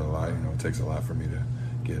I've showed it a lot. It takes a lot for me to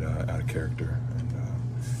get out of character,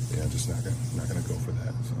 and just not gonna go for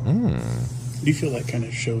that. So. Do you feel that kind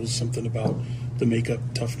of shows something about the makeup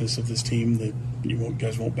toughness of this team that you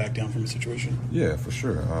guys won't back down from a situation? Yeah, for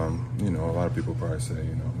sure. A lot of people probably say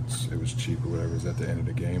it was cheap or whatever. It's at the end of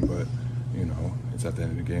the game, but. It's at the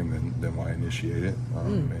end of the game, then why initiate it?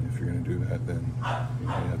 And if you're going to do that, then you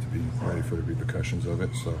have to be ready for the repercussions of it.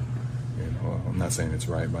 So, I'm not saying it's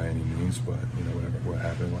right by any means, but, what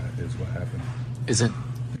happened is what happened. Is it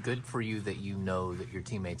good for you that that your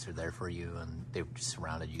teammates are there for you and they've just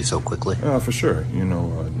surrounded you so quickly? For sure. I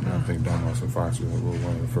think Donos and Fox were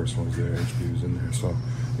one of the first ones there. HB was in there. So,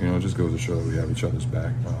 it just goes to show that we have each other's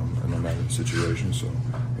back, no matter the situation. So,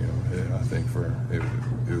 I think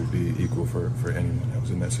it would be equal for anyone that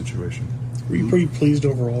was in that situation. Were you pretty pleased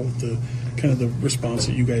overall with the kind of the response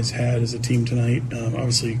that you guys had as a team tonight?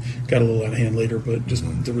 Obviously, got a little out of hand later, but just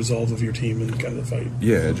the resolve of your team and kind of the fight.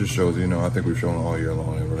 Yeah, it just shows. I think we've shown all year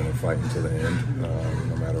long that we're going to fight until the end,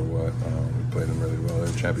 no matter what. We played them really well.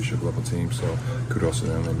 They're a championship level team, so kudos to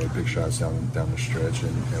them. They made big shots down the stretch,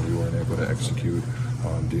 and we weren't able to execute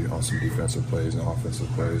on some defensive plays and offensive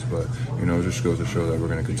plays. But it just goes to show that we're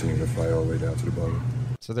going to continue to fight all the way down to the bottom.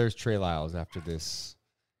 So there's Trey Lyles after this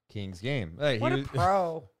Kings game. Hey, what a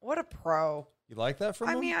pro! What a pro! You like that from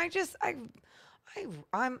him? I mean,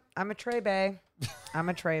 I'm a Trey Bay. I'm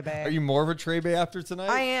a Trey Bay. Are you more of a Trey Bay after tonight?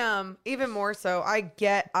 I am, even more so. I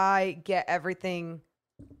get everything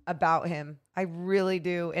about him. I really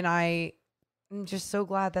do, and I'm just so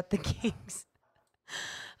glad that the Kings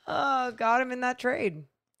got him in that trade.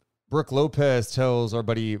 Brooke Lopez tells our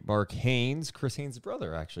buddy Mark Haynes, Chris Haynes'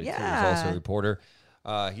 brother, actually, too, who's also a reporter.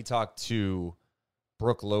 He talked to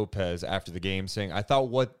Brooke Lopez after the game saying, I thought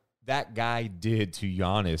what that guy did to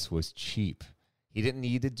Giannis was cheap. He didn't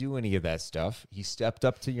need to do any of that stuff. He stepped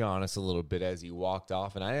up to Giannis a little bit as he walked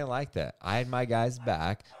off, and I didn't like that. I had my guys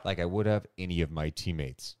back like I would have any of my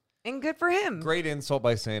teammates. And good for him. Great insult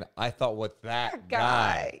by saying, I thought what that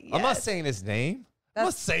guy. Yes. I'm not saying his name. I'm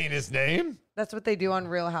not saying his name. That's what they do on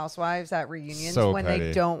Real Housewives at reunions when petty.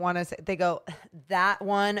 they don't want to say. They go, that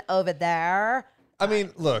one over there. I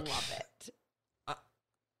mean, look. Love it.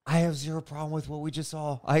 I have zero problem with what we just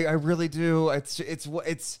saw. I really do. It's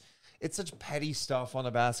such petty stuff on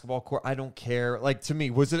a basketball court. I don't care. Like, to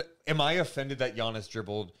me, am I offended that Giannis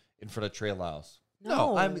dribbled in front of Trey Lyles?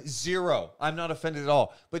 No, I'm zero. I'm not offended at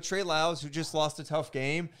all. But Trey Lyles, who just lost a tough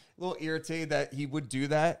game, a little irritated that he would do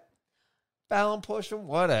that. Foul and push him,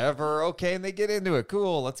 whatever. Okay, and they get into it.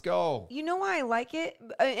 Cool, let's go. You know why I like it?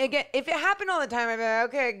 Again, if it happened all the time, I'd be like,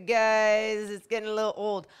 okay, guys, it's getting a little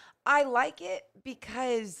old. I like it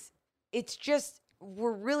because it's just,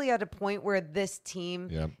 we're really at a point where this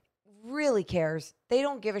team really cares. They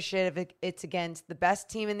don't give a shit if it's against the best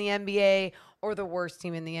team in the NBA or the worst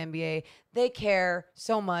team in the NBA. They care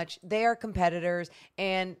so much. They are competitors,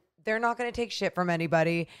 and they're not going to take shit from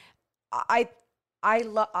anybody. I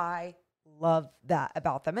love that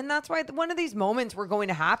about them. And that's why one of these moments were going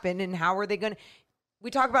to happen. And how are they going to,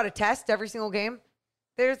 we talk about a test every single game.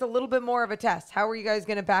 There's a little bit more of a test. How are you guys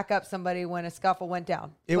going to back up somebody when a scuffle went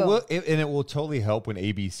down? It will totally help when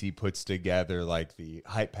ABC puts together like the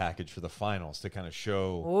hype package for the finals to kind of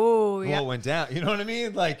show what went down. You know what I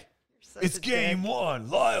mean? Like, it's game one,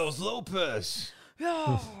 Lyles Lopez.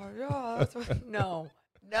 Yeah, that's what, no.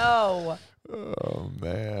 Oh,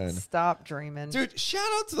 man. Stop dreaming. Dude, shout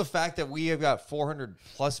out to the fact that we have got 400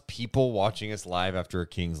 plus people watching us live after a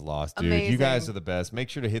Kings loss, dude. Amazing. You guys are the best. Make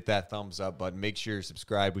sure to hit that thumbs up button. Make sure you're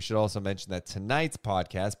subscribed. We should also mention that tonight's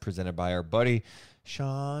podcast presented by our buddy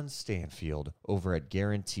Sean Stanfield over at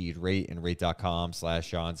Guaranteed Rate and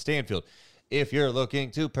rate.com/Sean Stanfield. If you're looking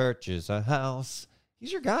to purchase a house,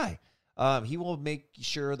 he's your guy. He will make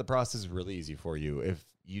sure the process is really easy for you. If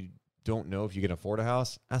you don't know if you can afford a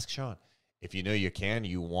house, ask Sean. If you know you can,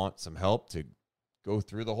 you want some help to go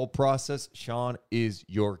through the whole process, Sean is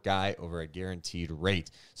your guy over at Guaranteed Rate.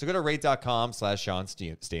 So go to rate.com/Sean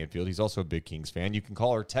Stanfield. He's also a big Kings fan. You can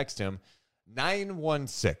call or text him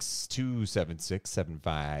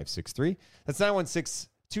 916-276-7563. That's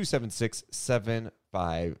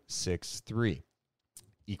 916-276-7563.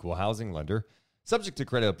 Equal housing lender. Subject to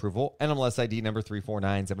credit approval. NMLS ID number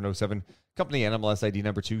 349707. Company NMLS ID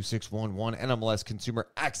number 2611.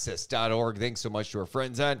 NMLSconsumeraccess.org. Thanks so much to our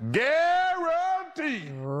friends at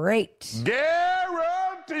Guaranteed. Great.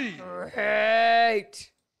 Guaranteed.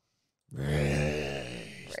 Great.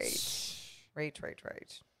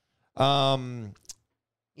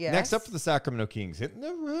 Yes. Next up for the Sacramento Kings, hitting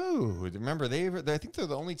the road. Remember, I think they're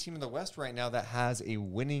the only team in the West right now that has a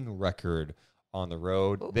winning record on the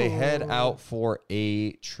road. Ooh. They head out for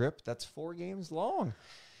a trip that's 4 games long.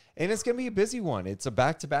 And it's going to be a busy one. It's a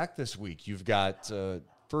back-to-back this week. You've got,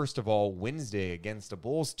 first of all, Wednesday against a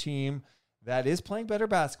Bulls team that is playing better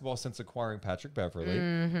basketball since acquiring Patrick Beverley.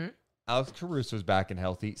 Mm-hmm. Alex Caruso's back and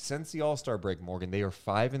healthy. Since the All-Star break, Morgan, they are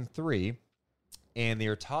 5-3, and they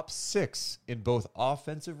are top 6 in both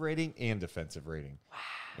offensive rating and defensive rating. Wow.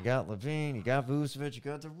 You got Levine, you got Vucevic, you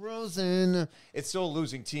got DeRozan. It's still a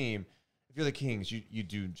losing team. If you're the Kings, you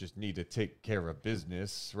do just need to take care of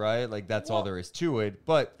business, right? Like, that's all there is to it.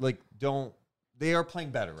 But, like, they are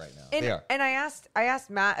playing better right now. They are. And I asked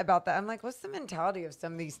Matt about that. I'm like, what's the mentality of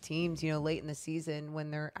some of these teams, late in the season when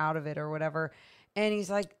they're out of it or whatever? And he's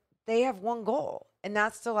like, they have one goal. And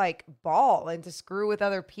that's to like ball and to screw with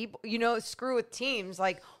other people, screw with teams.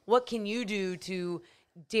 Like, what can you do to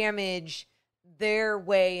damage their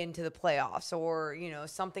way into the playoffs or,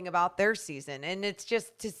 something about their season? And it's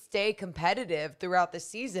just to stay competitive throughout the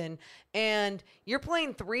season. And you're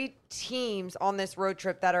playing 3 teams on this road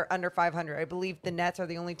trip that are under 500. I believe the Nets are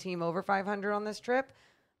the only team over 500 on this trip.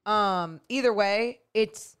 Either way,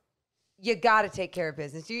 you got to take care of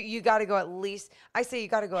business. You got to go at least, I say you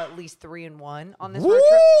got to go at least 3-1 on this road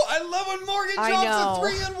trip. I love when Morgan jumps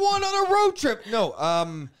at 3-1 on a road trip. No,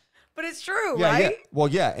 but it's true, yeah, right? Yeah. Well,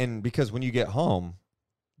 yeah, and because when you get home,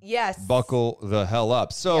 yes, buckle the hell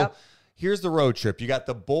up. So here's the road trip. You got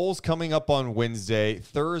the Bulls coming up on Wednesday.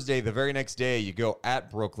 Thursday, the very next day, you go at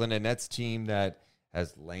Brooklyn, a Nets team that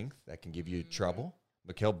has length that can give you trouble.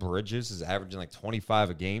 Mikal Bridges is averaging like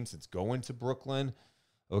 25 a game since going to Brooklyn.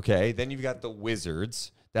 Okay, then you've got the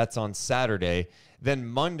Wizards. That's on Saturday. Then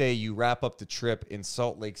Monday, you wrap up the trip in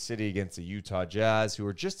Salt Lake City against the Utah Jazz, who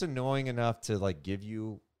are just annoying enough to like give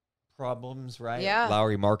you problems, right? Yeah.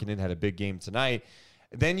 Lauri Markkanen had a big game tonight.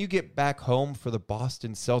 Then you get back home for the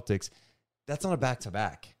Boston Celtics. That's on a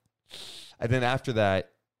back-to-back. And then after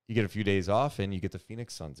that, you get a few days off and you get the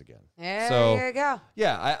Phoenix Suns again. There you go.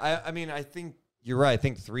 Yeah, I mean, I think you're right. I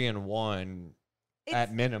think 3-1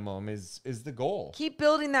 at minimum is the goal. Keep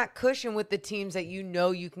building that cushion with the teams that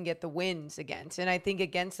you can get the wins against. And I think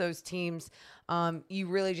against those teams, you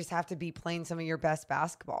really just have to be playing some of your best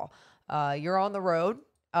basketball. You're on the road,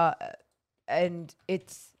 and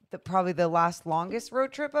it's probably the longest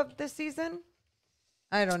road trip of this season.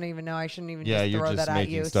 I don't even know. I shouldn't even just throw that at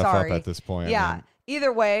you. Making stuff up at this point. Yeah. I mean,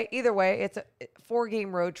 Either way, it's a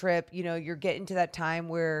 4-game road trip. You're getting to that time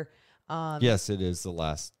where yes, it is the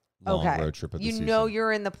last long road trip of the season.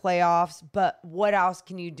 You're in the playoffs, but what else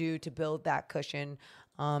can you do to build that cushion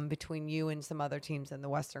between you and some other teams in the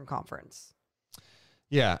Western Conference?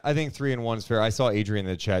 Yeah, I think 3-1 is fair. I saw Adrian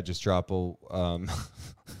in the chat just drop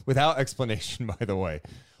without explanation, by the way.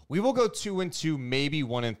 We will go 2-2, maybe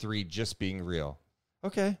 1-3, just being real.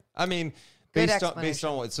 Okay. I mean, based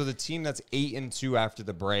on what? So the team that's 8-2 after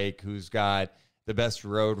the break, who's got the best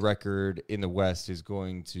road record in the West, is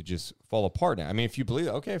going to just fall apart now. I mean, if you believe,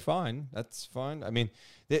 okay, fine. That's fine. I mean,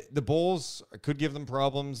 the Bulls could give them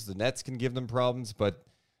problems. The Nets can give them problems, but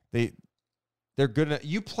they're good.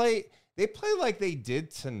 They play like they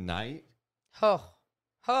did tonight.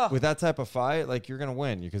 With that type of fight, like you're going to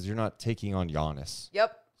win because you're not taking on Giannis.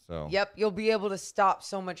 Yep. So. Yep. You'll be able to stop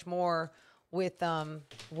so much more with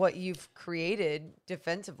what you've created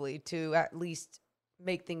defensively to at least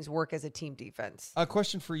make things work as a team defense. A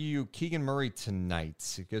question for you, Keegan Murray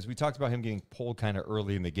tonight, because we talked about him getting pulled kind of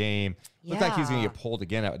early in the game. Looked like he was going to get pulled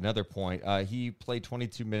again at another point. He played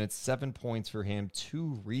 22 minutes, 7 points for him,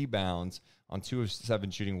 2 rebounds on 2 of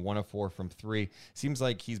 7 shooting, 1 of 4 from 3. Seems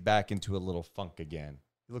like he's back into a little funk again.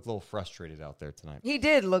 He looked a little frustrated out there tonight. He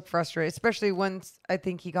did look frustrated, especially once I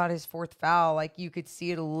think he got his 4th foul. Like you could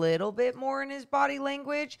see it a little bit more in his body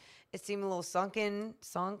language. It seemed a little sunk,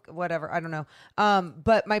 whatever. I don't know.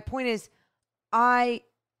 But my point is, I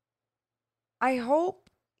hope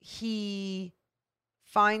he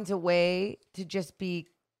finds a way to just be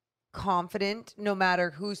confident no matter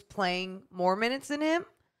who's playing more minutes than him,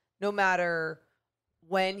 no matter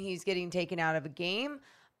when he's getting taken out of a game.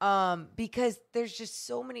 Because there's just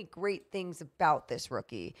so many great things about this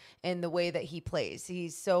rookie and the way that he plays.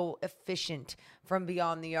 He's so efficient from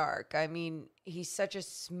beyond the arc. I mean, he's such a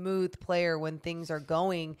smooth player when things are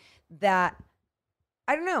going that,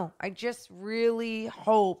 I don't know. I just really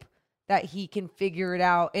hope that he can figure it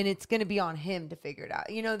out, and it's going to be on him to figure it out.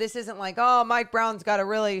 This isn't like, oh, Mike Brown's got to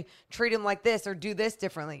really treat him like this or do this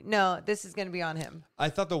differently. No, this is going to be on him. I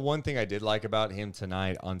thought the one thing I did like about him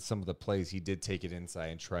tonight on some of the plays, he did take it inside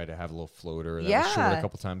and try to have a little floater. That was short a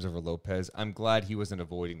couple times over Lopez. I'm glad he wasn't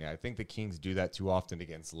avoiding that. I think the Kings do that too often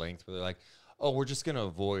against length, where they're like, oh, we're just going to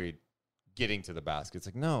avoid getting to the basket. It's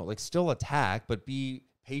like, no, like still attack, but be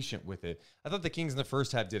patient with it. I thought the Kings in the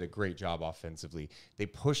first half did a great job offensively. They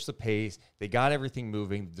pushed the pace. They got everything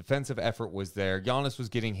moving. The defensive effort was there. Giannis was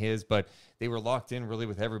getting his, but they were locked in really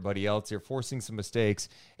with everybody else. They're forcing some mistakes,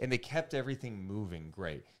 and they kept everything moving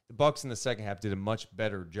great. The Bucks in the second half did a much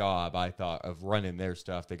better job, I thought, of running their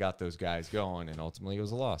stuff. They got those guys going, and ultimately it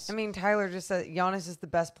was a loss. I mean, Tyler just said Giannis is the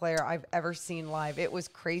best player I've ever seen live. It was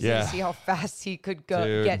crazy to see how fast he could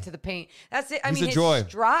get to the paint. That's it. I mean, his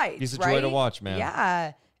strides. He's a joy to watch, man.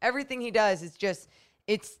 Yeah. Everything he does is just,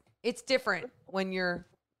 it's different when you're,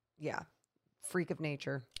 freak of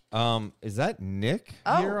nature. Is that Nick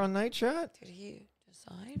here on Night Chat? Did he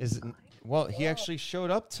decide? Well, he actually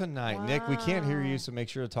showed up tonight. Wow. Nick, we can't hear you, so make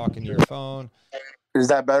sure to talk into your phone. Is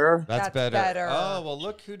that better? That's better. Oh, well,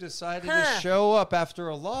 look who decided to show up after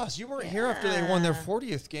a loss. You weren't here after they won their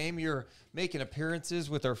 40th game. You're making appearances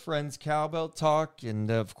with our friends Cowbell Talk, and,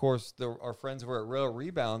 of course, our friends were at Real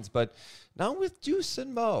Rebounds, but not with Deuce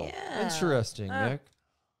and Mo. Yeah. Interesting, Nick.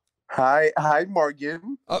 Hi,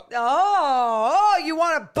 Morgan. You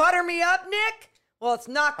want to butter me up, Nick? Well, it's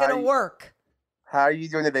not going to work. How are you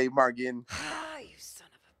doing today, Morgan? You son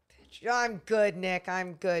of a bitch. I'm good, Nick.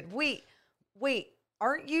 I'm good. Wait.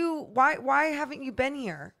 Aren't you? Why haven't you been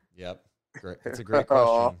here? Yep. Great. It's a great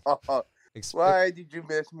question. Why did you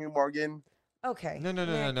miss me, Morgan? Okay.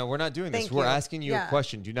 No. We're not doing this. We're asking you a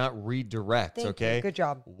question. Do not redirect, okay? You. Good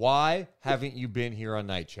job. Why haven't you been here on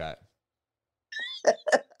Night Chat?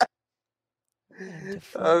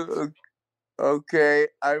 Okay.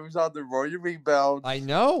 I was on the Royal Rebound. I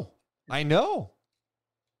know.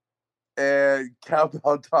 And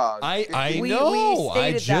Cowbell Talk. I know.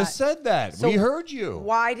 I just said that. So we heard you.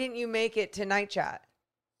 Why didn't you make it to Night Chat?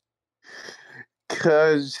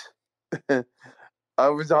 Because I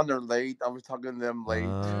was on there late. I was talking to them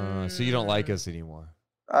late. So you don't like us anymore?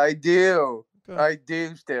 I do. Okay. I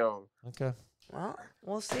do still. Okay. Well,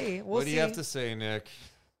 we'll see. What do you have to say, Nick?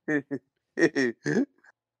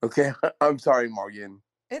 Okay. I'm sorry, Morgan.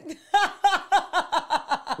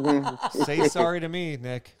 Say sorry to me,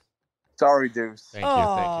 Nick. Sorry, Deuce. Thank you.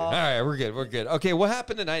 All right, we're good. Okay, what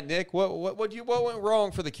happened tonight, Nick? What went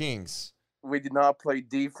wrong for the Kings? We did not play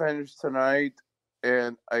defense tonight,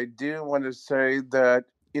 and I do want to say that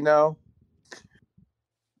we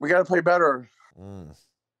got to play better.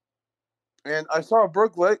 And I saw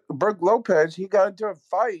Brooke Lopez. He got into a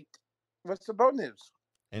fight with Sabonis.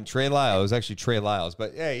 And Trey Lyles, actually Trey Lyles.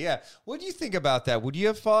 But yeah. What do you think about that? Would you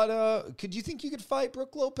have fought? Could you think you could fight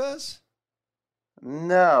Brooke Lopez?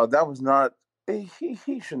 No, that was not. He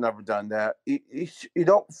should never have done that. You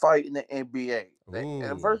don't fight in the NBA.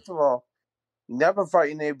 And first of all, never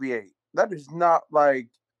fight in the NBA. That is not like,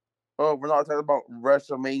 we're not talking about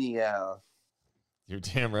WrestleMania. You're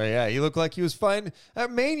damn right. Yeah, he looked like he was fighting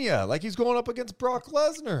at Mania, like he's going up against Brock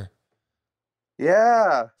Lesnar.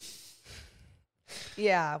 Yeah.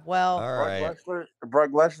 Yeah. Well, all right.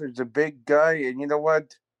 Brock Lesnar's a big guy, and you know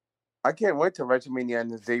what? I can't wait till WrestleMania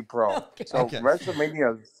ends April. Okay.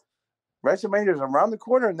 WrestleMania's around the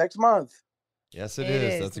corner next month. Yes, it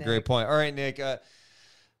is. That's Nick. A great point. All right, Nick.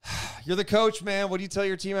 You're the coach, man. What do you tell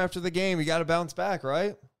your team after the game? You got to bounce back,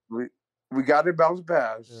 right? We got to bounce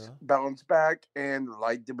back, and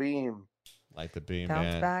light the beam. Light the beam,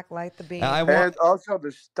 bounce back, light the beam. And also,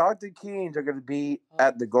 the Stockton Kings are going to be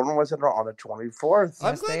at the Golden West Center on the 24th.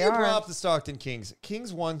 I'm glad you brought up the Stockton Kings.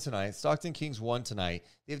 Kings won tonight. Stockton Kings won tonight.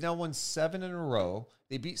 They've now won 7 in a row.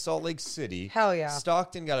 They beat Salt Lake City. Hell yeah.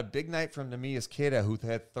 Stockton got a big night from Nemias Queta, who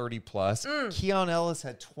had 30-plus. Keon Ellis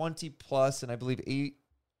had 20-plus, and I believe 8.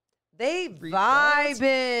 They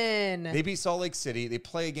vibing. They beat Salt Lake City. They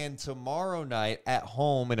play again tomorrow night at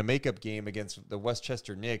home in a makeup game against the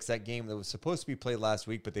Westchester Knicks. That game that was supposed to be played last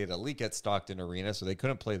week, but they had a leak at Stockton Arena, so they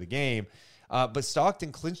couldn't play the game. But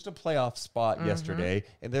Stockton clinched a playoff spot yesterday,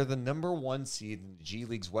 and they're the number 1 seed in the G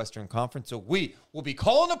League's Western Conference. So we will be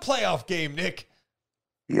calling a playoff game, Nick.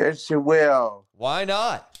 Yes, you will. Why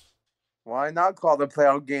not? Why not call the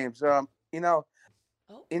playoff games? I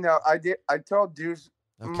told Deuce.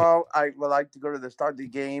 Okay. Mo, I would like to go to the start of the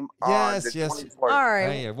game. Yes. 24th. All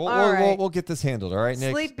right. We'll get this handled. All right,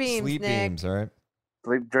 Nick. Sleep beams. All right.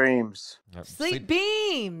 Sleep dreams. Yep. Sleep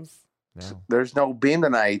beams. No. There's no beam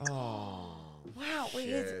tonight. Oh. Wow.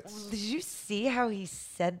 Wait, did you see how he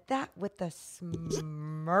said that with a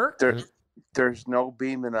smirk? There's no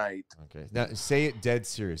beam tonight. Okay. Now say it dead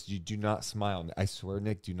serious. You do not smile. I swear,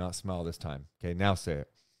 Nick, do not smile this time. Okay. Now say it.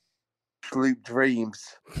 Sleep dreams.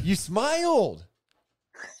 You smiled.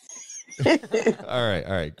 All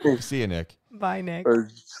right. See you, Nick. Bye, Nick.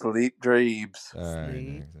 Sleep dreams. All right.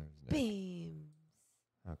 Sleep beams.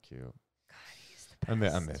 How cute. God, he's the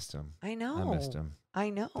best. I missed him. I know. I missed him. I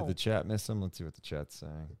know. Did the chat miss him? Let's see what the chat's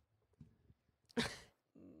saying.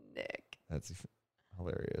 Nick. That's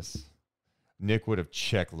hilarious. Nick would have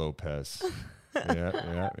checked Lopez.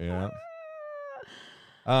 Yeah.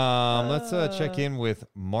 Let's check in with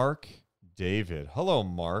Mark David. Hello,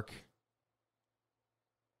 Mark.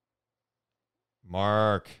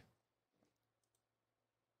 Mark.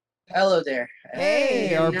 Hello there.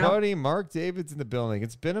 Hey, our buddy Mark David's in the building.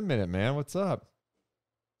 It's been a minute, man. What's up?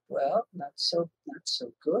 Well, not so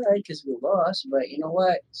good because we lost. But you know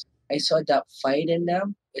what? I saw that fight in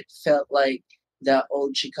them. It felt like that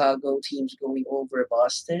old Chicago teams going over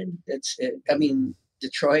Boston. That's it. I mean,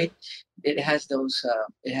 Detroit. It has those.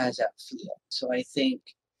 It has that feel. So I think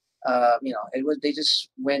They just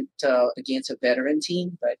went against a veteran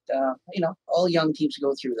team, but all young teams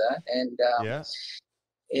go through that, and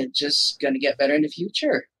it's just going to get better in the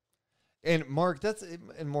future. And Mark,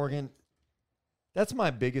 and Morgan, that's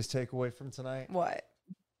my biggest takeaway from tonight. What?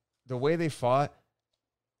 The way they fought.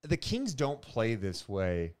 The Kings don't play this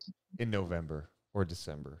way in November or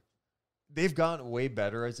December. They've gotten way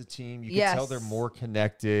better as a team. You can tell they're more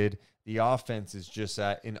connected. The offense is just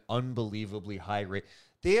at an unbelievably high rate.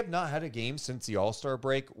 They have not had a game since the All-Star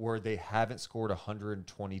break where they haven't scored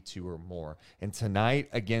 122 or more. And tonight,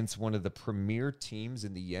 against one of the premier teams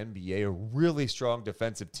in the NBA, a really strong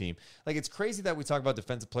defensive team. Like, it's crazy that we talk about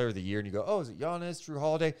Defensive Player of the Year, and you go, oh, is it Giannis, Drew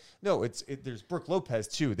Holiday? No, there's Brooke Lopez,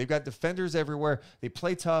 too. They've got defenders everywhere. They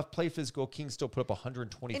play tough, play physical. Kings still put up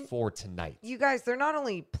 124 tonight. You guys, they're not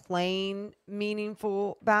only playing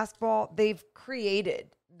meaningful basketball, they've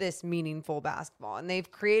created this meaningful basketball. And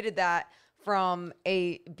they've created that from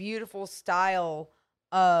a beautiful style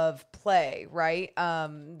of play, right?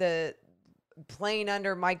 The playing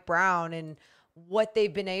under Mike Brown and what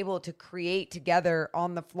they've been able to create together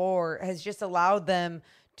on the floor has just allowed them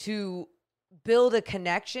to build a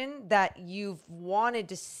connection that you've wanted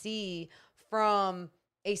to see from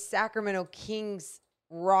a Sacramento Kings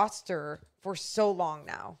roster for so long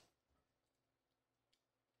now.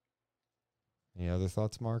 Any other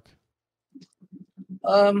thoughts, Mark?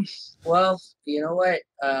 Well, you know what?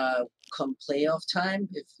 Come playoff time,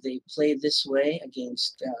 if they play this way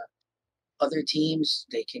against other teams,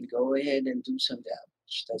 they can go ahead and do some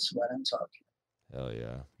damage. That's what I'm talking about. Hell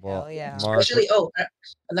yeah. Well, hell yeah. Mark, especially,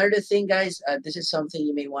 another thing, guys, this is something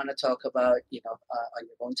you may want to talk about, on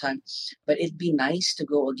your own time, but it'd be nice to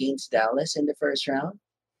go against Dallas in the first round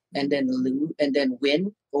and then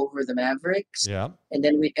win over the Mavericks. Yeah. And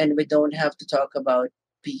then we don't have to talk about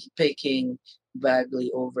picking Bagley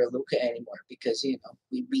over Luka anymore because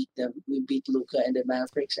we beat Luka and the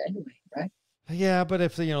Mavericks anyway, right? Yeah, but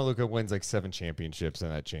if Luka wins like 7 championships,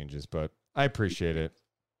 then that changes. But I appreciate it.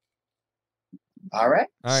 All right.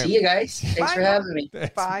 See you guys. Thanks for having me.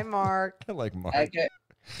 Bye, Mark. I like Mark. Okay.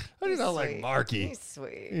 I do not like Marky. He's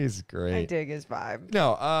sweet. He's great. I dig his vibe.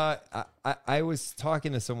 No, I was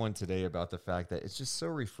talking to someone today about the fact that it's just so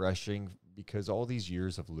refreshing because all these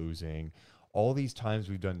years of losing, all these times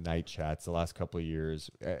we've done night chats the last couple of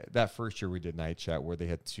years. That first year we did night chat where they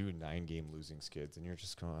had 2 9-game losing skids, and you're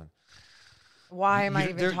just going, why am I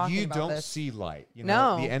even talking you about don't this? see light.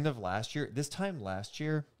 No. The end of last year, this time last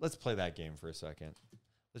year, let's play that game for a second.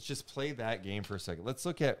 Let's just play that game for a second. Let's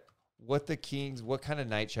look at what kind of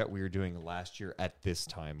night chat we were doing last year at this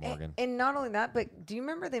time, Morgan. And not only that, but do you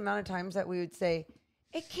remember the amount of times that we would say,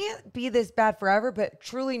 it can't be this bad forever, but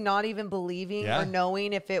truly not even believing or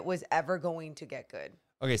knowing if it was ever going to get good?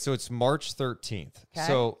 Okay, so it's March 13th. Okay.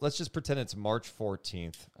 So let's just pretend it's March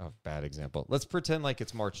 14th. Oh, bad example. Let's pretend like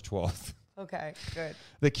it's March 12th. Okay, good.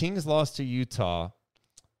 The Kings lost to Utah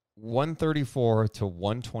 134 to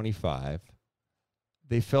 125.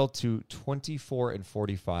 They fell to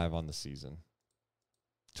 24-45 on the season.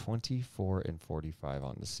 24-45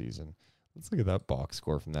 on the season. Let's look at that box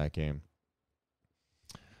score from that game.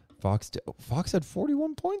 Fox had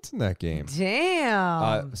 41 points in that game.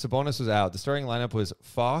 Damn. Sabonis was out. The starting lineup was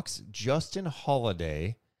Fox, Justin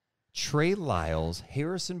Holiday, Trey Lyles,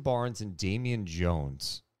 Harrison Barnes, and Damian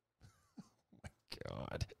Jones. Oh, my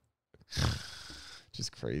God.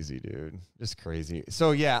 Just crazy, dude. Just crazy.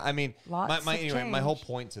 So, yeah, I mean, my whole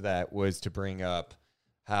point to that was to bring up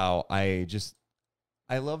how I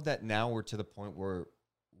love that now we're to the point where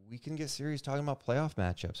we can get serious talking about playoff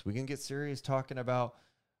matchups. We can get serious talking about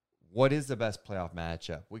what is the best playoff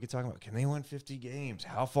matchup? We could talk about, can they win 50 games?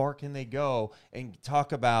 How far can they go? And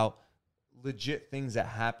talk about legit things that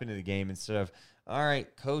happen in the game instead of, all right,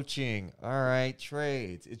 coaching, all right,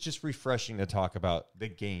 trades. It's just refreshing to talk about the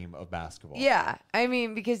game of basketball. Yeah. I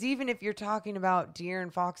mean, because even if you're talking about De'Aaron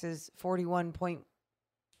Fox's 41-point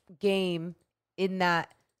game in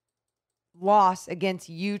that loss against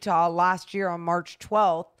Utah last year on March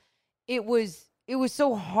 12th, it was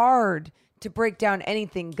so hard to break down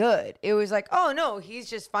anything good. It was like, oh no, he's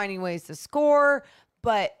just finding ways to score.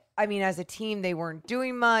 But I mean, as a team, they weren't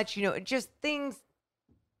doing much, just things.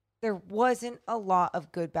 There wasn't a lot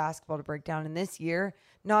of good basketball to break down in this year.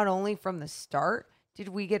 Not only from the start did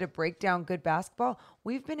we get to break down good basketball,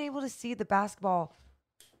 we've been able to see the basketball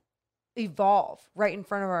evolve right in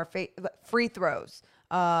front of our face. Free throws,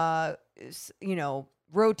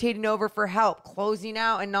 rotating over for help, closing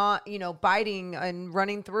out and not, biting and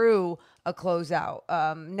running through a closeout,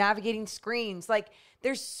 navigating screens. Like,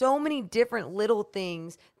 there's so many different little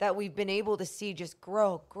things that we've been able to see just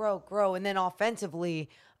grow. And then offensively,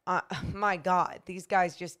 my God, these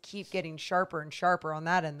guys just keep getting sharper and sharper on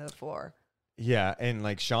that end of the floor. Yeah, and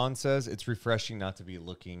like Sean says, it's refreshing not to be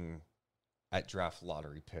looking at draft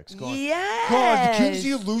lottery picks. Yes. God, the Kings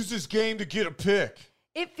need to lose this game to get a pick.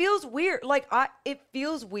 It feels weird. It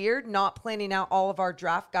feels weird not planning out all of our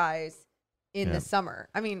draft guys in the summer.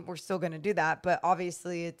 I mean, we're still going to do that, but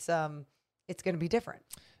obviously it's going to be different.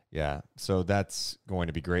 Yeah, so that's going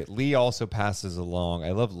to be great. Lee also passes along.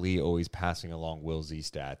 I love Lee always passing along Will Z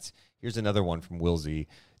stats. Here's another one from Will Z.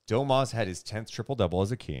 Domas had his 10th triple-double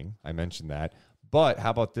as a King. I mentioned that. But how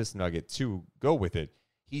about this nugget to go with it?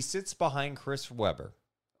 He sits behind Chris Webber,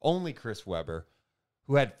 only Chris Webber,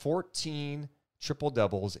 who had 14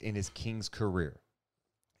 triple-doubles in his Kings career.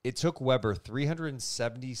 It took Webber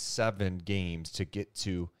 377 games to get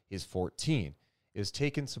to his 14. It's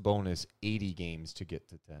taken Sabonis 80 games to get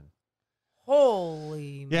to 10.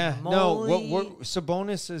 Holy moly.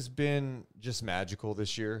 Sabonis has been just magical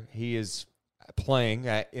this year. He is playing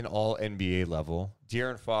at an all NBA level.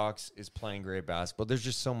 De'Aaron Fox is playing great basketball. There's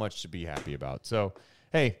just so much to be happy about. So,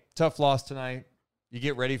 hey, tough loss tonight. You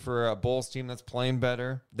get ready for a Bulls team that's playing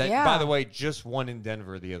better. That, by the way, just won in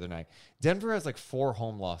Denver the other night. Denver has like 4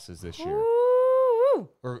 home losses this year. Woo!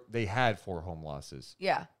 Or they had 4 home losses.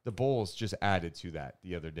 Yeah. The Bulls just added to that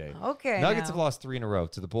the other day. Okay. Nuggets have lost 3 in a row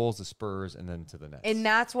to the Bulls, the Spurs, and then to the Nets. And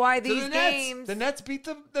that's why these games. The Nets beat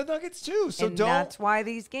the Nuggets too. So that's why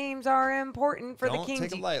these games are important for the Kings. Don't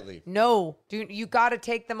take it lightly. No, dude, you got to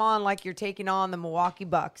take them on like you're taking on the Milwaukee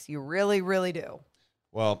Bucks. You really, really do.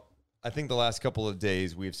 Well, I think the last couple of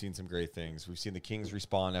days we have seen some great things. We've seen the Kings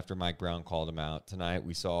respond after Mike Brown called them out. Tonight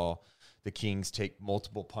we saw the Kings take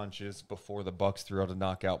multiple punches before the Bucks threw out a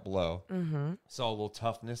knockout blow. Mm-hmm. Saw a little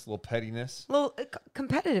toughness, a little pettiness. A little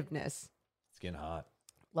competitiveness. It's getting hot.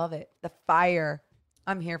 Love it. The fire.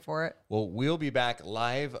 I'm here for it. Well, we'll be back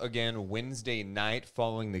live again Wednesday night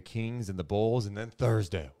following the Kings and the Bulls, and then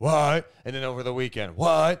Thursday. What? And then over the weekend.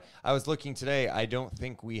 What? I was looking today. I don't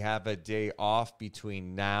think we have a day off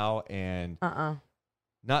between now and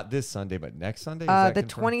not this Sunday, but next Sunday. The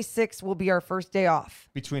 26th will be our first day off.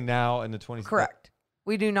 Between now and the 26th? Correct.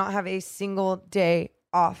 We do not have a single day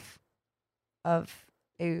off of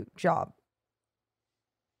a job.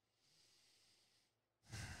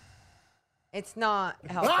 It's not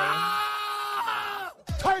healthy.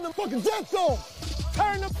 Turn the fucking jets on!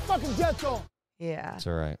 Turn the fucking jets on! Yeah. It's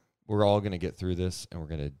all right. We're all going to get through this, and we're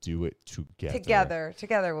going to do it together.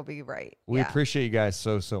 Together we'll be right. We appreciate you guys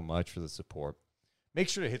so much for the support. Make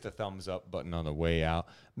sure to hit the thumbs up button on the way out.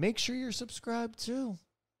 Make sure you're subscribed, too.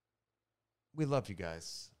 We love you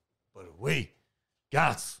guys, but we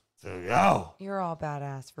got to go. You're all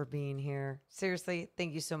badass for being here. Seriously,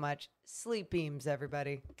 thank you so much. Sleep beams,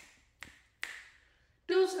 everybody.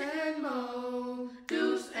 Deuce and Mo,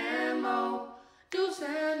 Deuce and Mo, Deuce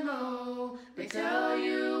and Mo. They tell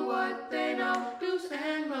you what they know. Deuce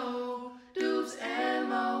and Mo, Deuce and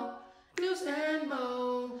Mo, Deuce and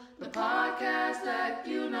Mo. The podcast that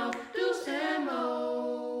you know.